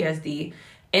PTSD.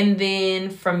 And then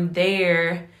from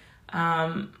there,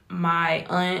 my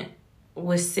aunt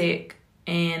was sick,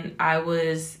 and I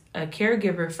was a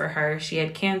caregiver for her. She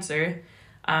had cancer.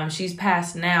 She's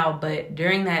passed now, but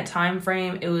during that time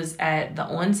frame, it was at the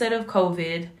onset of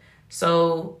COVID.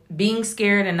 So being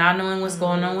scared and not knowing what's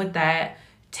going on with that,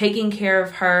 taking care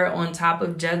of her on top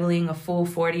of juggling a full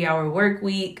 40-hour work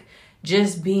week,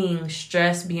 just being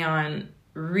stressed beyond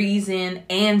reason,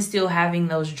 and still having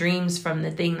those dreams from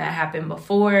the thing that happened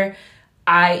before,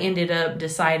 I ended up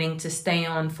deciding to stay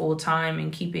on full time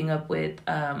and keeping up with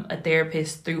a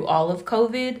therapist through all of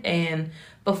COVID. And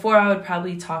before, I would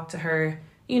probably talk to her,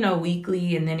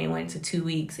 weekly, and then it went to 2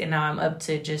 weeks, and now I'm up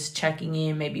to just checking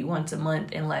in maybe once a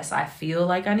month unless I feel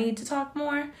like I need to talk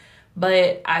more.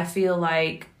 But I feel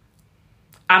like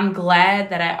I'm glad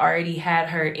that I already had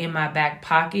her in my back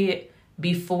pocket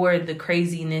before the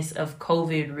craziness of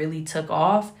COVID really took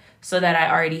off, so that I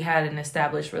already had an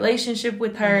established relationship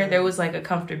with her. There was like a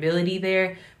comfortability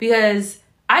there, because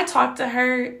I talked to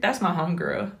her. That's my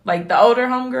homegirl. Like the older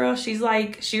homegirl,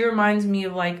 she reminds me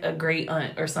of like a great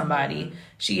aunt or somebody.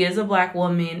 She is a Black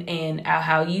woman, and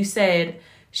how you said,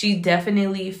 she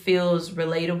definitely feels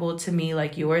relatable to me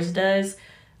like yours does.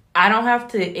 I don't have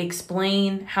to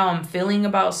explain how I'm feeling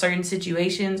about certain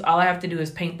situations. All I have to do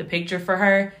is paint the picture for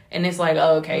her, and it's like,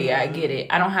 oh, okay, yeah, I get it.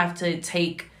 I don't have to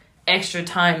take extra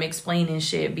time explaining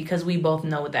shit, because we both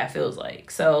know what that feels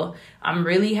like. So I'm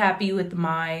really happy with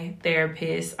my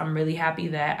therapist. I'm really happy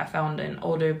that I found an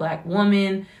older Black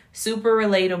woman, super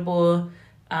relatable,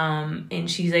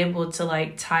 and she's able to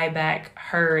like tie back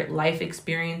her life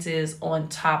experiences on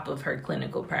top of her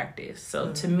clinical practice.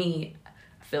 So to me,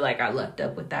 I feel like I lucked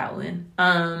up with that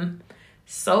one.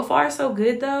 So far so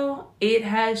good though. It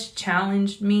has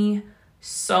challenged me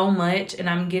so much, and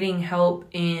I'm getting help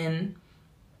in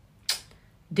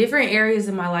different areas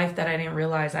in my life that I didn't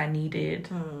realize I needed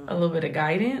a little bit of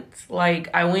guidance. Like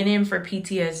I went in for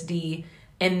PTSD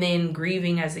and then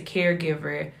grieving as a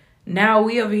caregiver. Now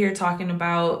we over here talking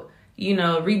about,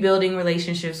 rebuilding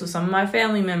relationships with some of my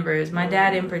family members, my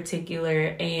dad in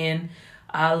particular, and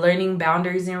learning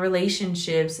boundaries in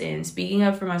relationships and speaking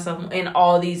up for myself and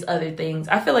all these other things.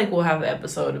 I feel like we'll have an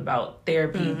episode about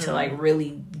therapy to like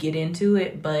really get into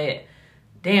it, but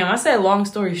damn, I said long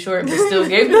story short, but still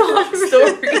gave the long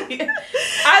story.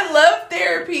 I love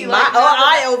therapy. My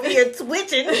eye over here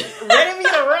twitching, ready for me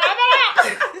to run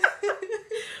out.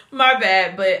 My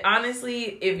bad. But honestly,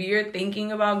 if you're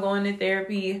thinking about going to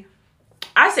therapy,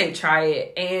 I say try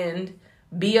it, and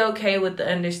be okay with the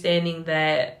understanding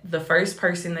that the first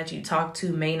person that you talk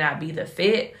to may not be the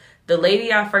fit. The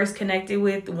lady I first connected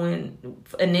with when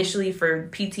initially for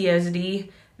PTSD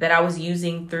that I was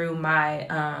using through my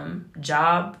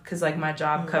job, because like my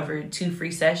job covered 2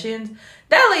 free sessions,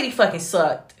 that lady fucking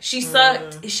sucked. She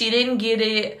sucked. She didn't get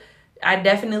it. I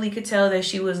definitely could tell that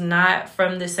she was not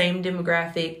from the same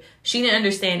demographic. She didn't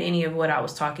understand any of what I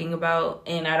was talking about,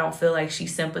 and I don't feel like she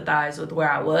sympathized with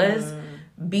where I was.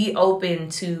 Be open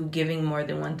to giving more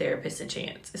than one therapist a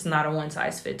chance. It's not a one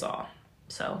size fits all.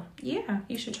 So yeah,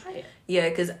 you should try it. Yeah,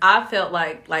 because I felt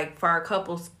like for our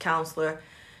couples counselor,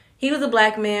 he was a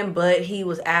Black man, but he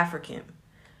was African.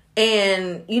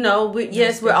 And,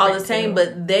 we're all the same,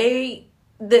 but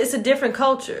it's a different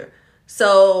culture.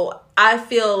 So I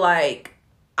feel like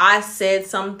I said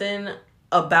something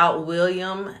about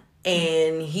William,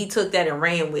 and he took that and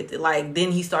ran with it. Like,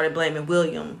 then he started blaming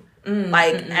William,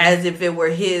 as if it were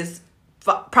his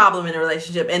problem in the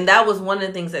relationship. And that was one of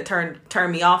the things that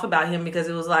turned me off about him, because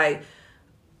it was like,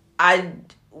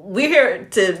 we're here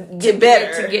to get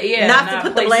better, not to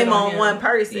put the blame on one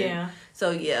person. Yeah.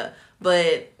 So yeah,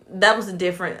 but that was a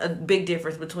big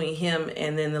difference between him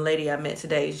and then the lady I met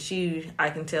today. I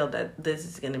can tell that this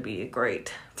is going to be a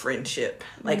great friendship.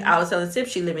 Like I was telling Sip,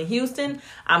 she live in Houston.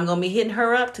 I'm going to be hitting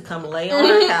her up to come lay on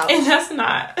her couch. And that's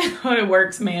not how it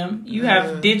works, ma'am. You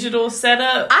have digital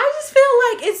setup. I just feel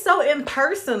like it's so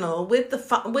impersonal with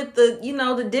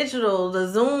the digital,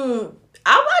 the Zoom.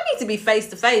 I need to be face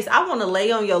to face. I want to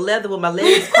lay on your leather with my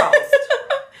legs crossed.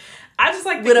 I just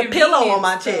like with a pillow on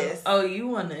my chest. Oh, you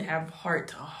want to have heart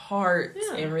to heart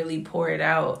and really pour it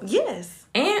out. Yes.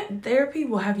 And therapy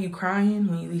will have you crying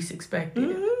when you least expect it.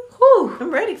 Mm-hmm. Whew. I'm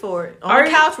ready for it. On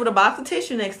the couch with a box of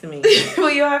tissue next to me.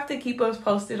 Well, you'll have to keep us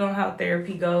posted on how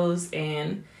therapy goes,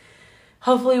 and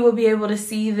hopefully we'll be able to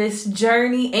see this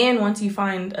journey. And once you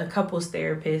find a couples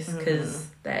therapist, because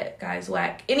that guy's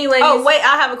whack. Anyways. Oh, wait.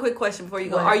 I have a quick question before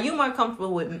you go. Are you more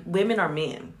comfortable with women or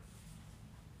men?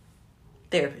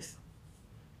 Therapists.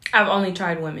 I've only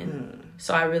tried women,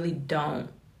 so I really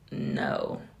don't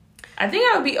know. I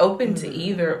think I would be open to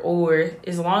either or,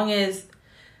 as long as...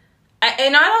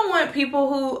 And I don't want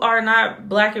people who are not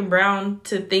black and brown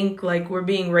to think like we're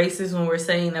being racist when we're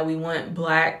saying that we want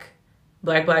black,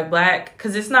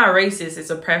 because it's not racist. It's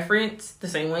a preference, the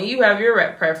same way you have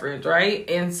your preference, right?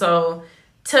 And so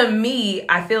to me,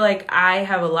 I feel like I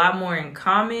have a lot more in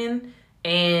common,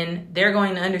 and they're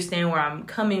going to understand where I'm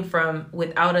coming from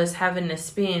without us having to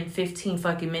spend 15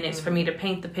 fucking minutes for me to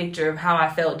paint the picture of how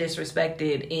I felt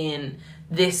disrespected in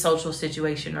this social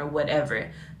situation or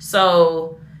whatever.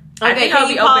 So I think I'll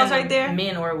be open right there,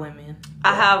 men or women.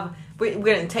 We're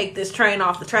going to take this train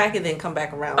off the track and then come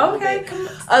back around. Okay.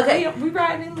 Okay. We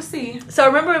riding in the sea. So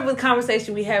remember the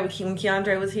conversation we had when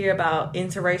Keandre was here about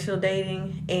interracial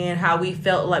dating, and how we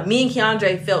felt like, me and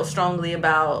Keandre felt strongly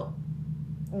about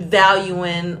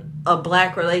valuing a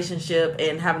black relationship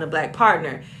and having a black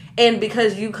partner. And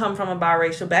because you come from a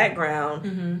biracial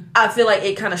background, I feel like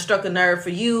it kind of struck a nerve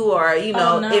for you, or, you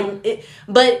know,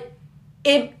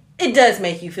 it does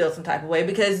make you feel some type of way,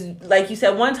 because like you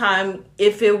said one time,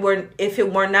 if it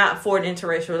were not for an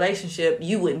interracial relationship,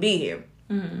 you wouldn't be here.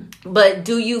 But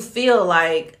do you feel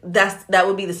like that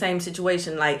would be the same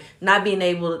situation, like not being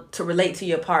able to relate to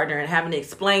your partner and having to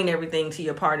explain everything to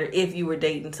your partner if you were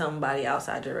dating somebody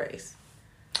outside your race?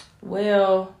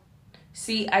 Well,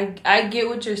 see, I get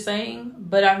what you're saying,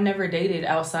 but I've never dated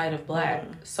outside of black,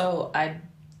 so I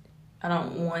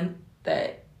don't want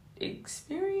that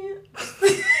experience.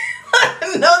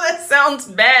 I know that sounds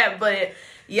bad, but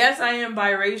yes, I am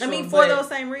biracial. I mean, for those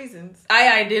same reasons.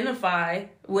 I identify.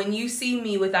 When you see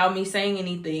me without me saying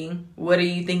anything, what are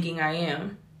you thinking I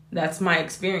am? That's my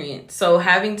experience. So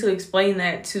having to explain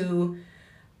that to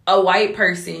a white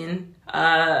person,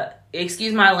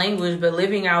 excuse my language, but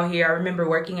living out here, I remember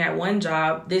working at one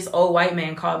job, this old white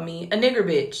man called me a nigger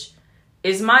bitch.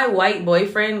 Is my white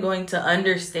boyfriend going to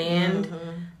understand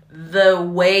the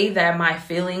way that my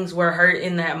feelings were hurt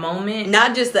in that moment?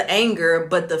 Not just the anger,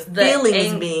 but the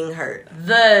feelings being hurt.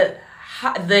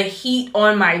 The heat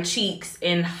on my cheeks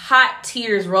and hot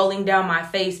tears rolling down my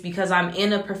face because I'm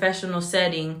in a professional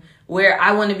setting where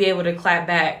I want to be able to clap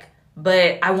back,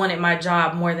 but I wanted my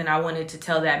job more than I wanted to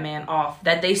tell that man off,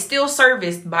 that they still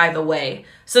serviced, by the way.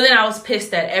 So then I was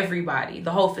pissed at everybody,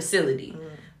 the whole facility.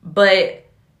 But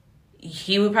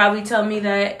he would probably tell me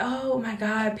that, oh my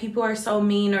God, people are so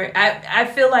mean. Or I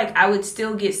feel like I would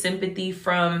still get sympathy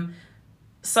from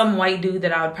some white dude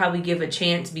that I would probably give a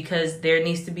chance, because there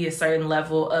needs to be a certain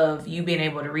level of you being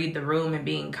able to read the room and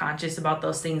being conscious about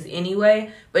those things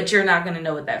anyway. But you're not going to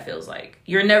know what that feels like.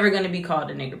 You're never going to be called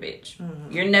a nigger bitch.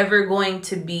 You're never going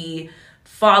to be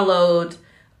followed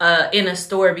in a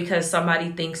store because somebody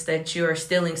thinks that you're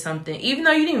stealing something, even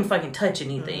though you didn't even fucking touch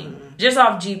anything, just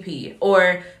off GP,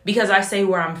 or because I say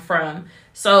where I'm from.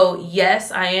 So yes,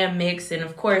 I am mixed, and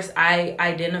of course I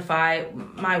identify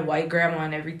my white grandma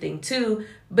and everything too,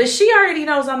 but she already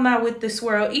knows I'm not with this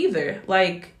world either.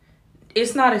 Like,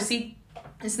 it's not a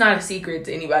secret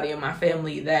to anybody in my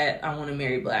family that I want to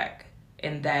marry black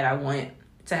and that I want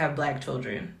to have black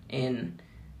children. And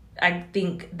I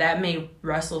think that may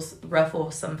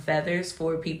ruffle some feathers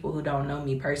for people who don't know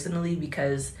me personally,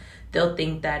 because they'll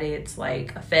think that it's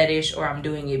like a fetish, or I'm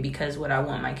doing it because what I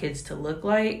want my kids to look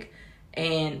like.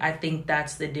 And I think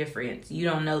that's the difference. You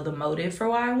don't know the motive for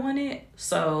why I want it.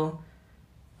 So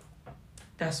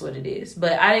that's what it is.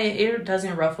 But it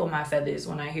doesn't ruffle my feathers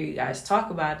when I hear you guys talk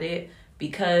about it,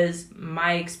 because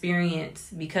my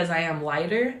experience, because I am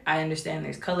lighter, I understand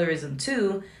there's colorism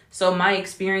too. So my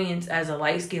experience as a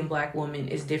light-skinned black woman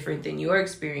is different than your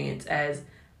experience as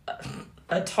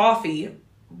a toffee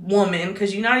woman,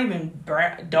 because you're not even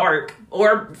dark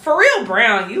or for real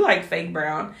brown. You like fake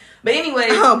brown. But anyway,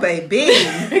 oh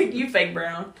baby, you fake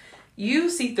brown. You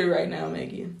see through right now,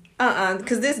 Megan.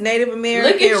 Because this Native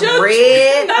American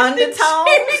red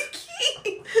undertones.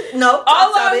 No,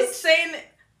 all I'm saying.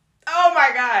 Oh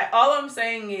my God! All I'm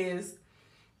saying is,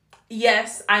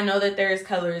 yes, I know that there is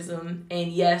colorism,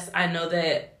 and yes, I know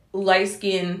that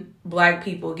light-skinned black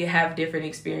people have different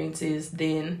experiences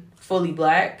than fully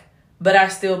black. But I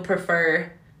still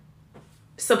prefer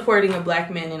supporting a black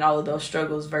man in all of those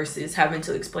struggles versus having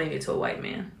to explain it to a white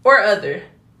man or other.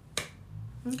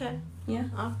 Okay. Yeah.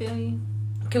 I feel you.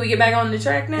 Can we get back on the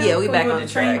track now? Yeah, we Can back we on the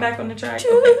train track. back on the track.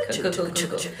 Okay,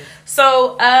 cool.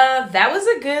 So that was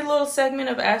a good little segment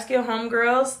of Ask Your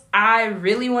Homegirls. I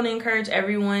really want to encourage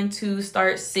everyone to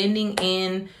start sending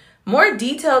in more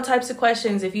detailed types of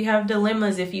questions. If you have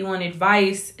dilemmas, if you want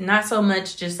advice, not so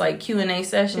much just like Q&A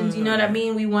sessions. You know what I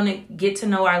mean? We want to get to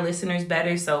know our listeners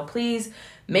better. So please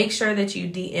make sure that you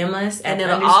DM us. And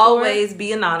it'll always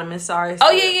be anonymous. Sorry.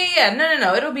 Oh, yeah.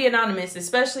 No. It'll be anonymous,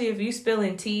 especially if you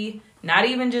spilling tea. Not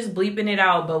even just bleeping it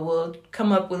out, but we'll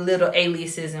come up with little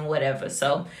aliases and whatever.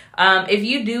 So if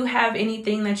you do have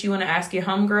anything that you want to ask your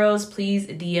homegirls, please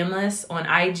DM us on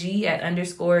IG at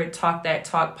 _Talk That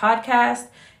Talk Podcast.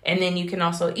 And then you can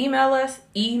also email us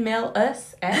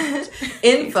at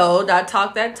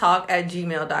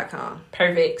info.talkthattalk@gmail.com.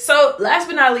 Perfect. So last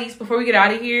but not least, before we get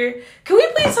out of here, can we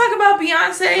please talk about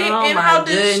Beyonce and how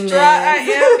distraught I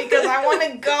am because I want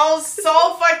to go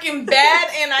so fucking bad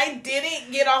and I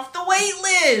didn't get off the wait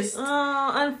list.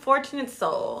 Oh, unfortunate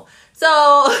soul. So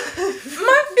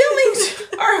my feelings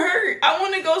are hurt. I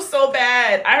want to go so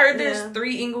bad. I heard there's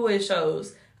 3 Inglewood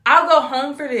shows. I'll go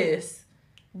home for this.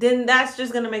 Then that's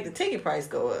just gonna make the ticket price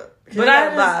go up. But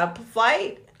I buy a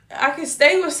flight. I can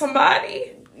stay with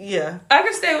somebody. Yeah, I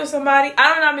can stay with somebody.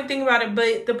 I don't know. I've been thinking about it,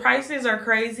 but the prices are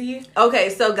crazy. Okay,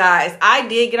 so guys, I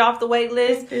did get off the wait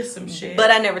list. There's some shit, but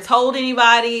I never told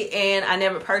anybody, and I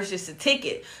never purchased a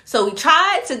ticket. So we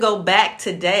tried to go back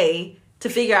today to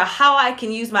figure out how I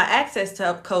can use my access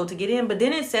code to get in, but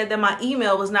then it said that my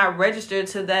email was not registered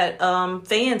to that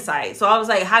fan site. So I was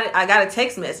like, I got a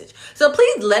text message. So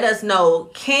please let us know,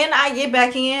 can I get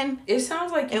back in? It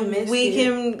sounds like you missed we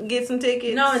can get some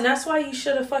tickets. No, and that's why you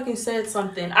should have fucking said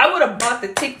something. I would have bought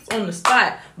the tickets on the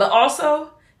spot. But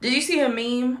also, did you see a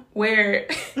meme where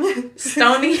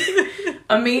Stoney from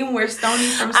I'm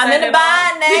in the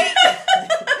bind, Nate.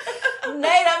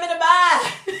 Nate, I'm in the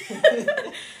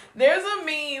bind. There's a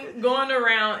meme going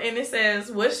around and it says,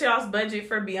 what's y'all's budget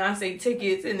for Beyonce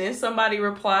tickets? And then somebody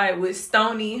replied with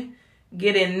Stoney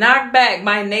getting knocked back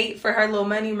by Nate for her little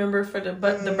money, remember, for the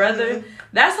brother.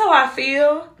 That's how I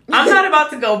feel. I'm not about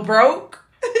to go broke,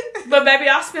 but baby,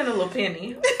 I'll spend a little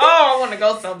penny. Oh, I want to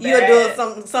go so bad. You're doing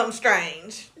something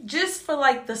strange. Just for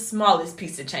like the smallest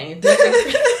piece of change.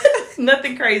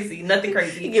 Nothing crazy. You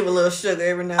give a little sugar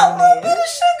every now and then. A little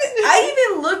sugar. I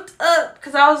even looked up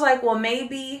because I was like, well,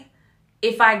 maybe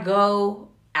if I go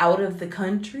out of the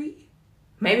country,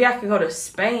 maybe I could go to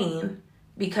Spain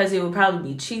because it would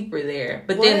probably be cheaper there.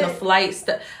 But then the flight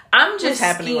stuff. I'm just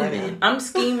scheming. Right, I'm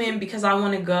scheming because I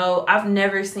want to go. I've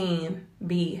never seen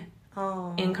B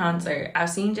in concert. I've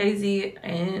seen Jay-Z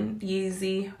and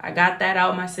Yeezy. I got that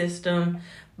out of my system.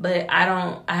 But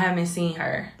I haven't seen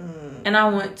her. And I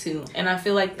want to. And I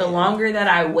feel like the longer that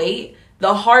I wait,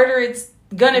 the harder it's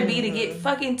gonna be to get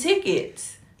fucking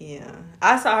tickets. Yeah.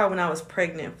 I saw her when I was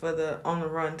pregnant for the On the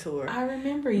Run tour. I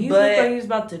remember. You looked like you was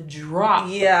about to drop.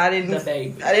 Yeah, I didn't the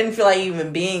baby. I didn't feel like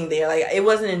even being there. Like, it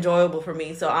wasn't enjoyable for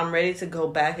me. So I'm ready to go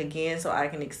back again so I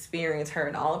can experience her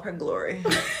in all of her glory.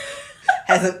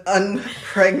 As an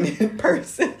unpregnant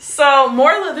person. So,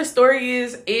 moral of the story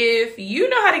is, if you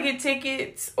know how to get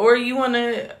tickets or you want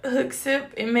to hook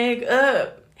Sip and Meg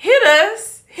up, hit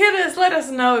us. Let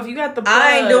us know if you got the plug.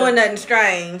 I ain't doing nothing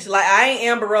strange. Like, I ain't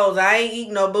Amber Rose. I ain't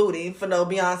eating no booty for no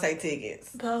Beyonce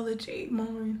tickets. Apology,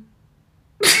 Maureen.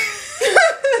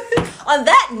 On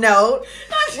that note,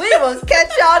 we will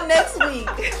catch y'all next week.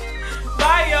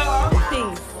 Bye, y'all.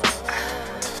 Peace.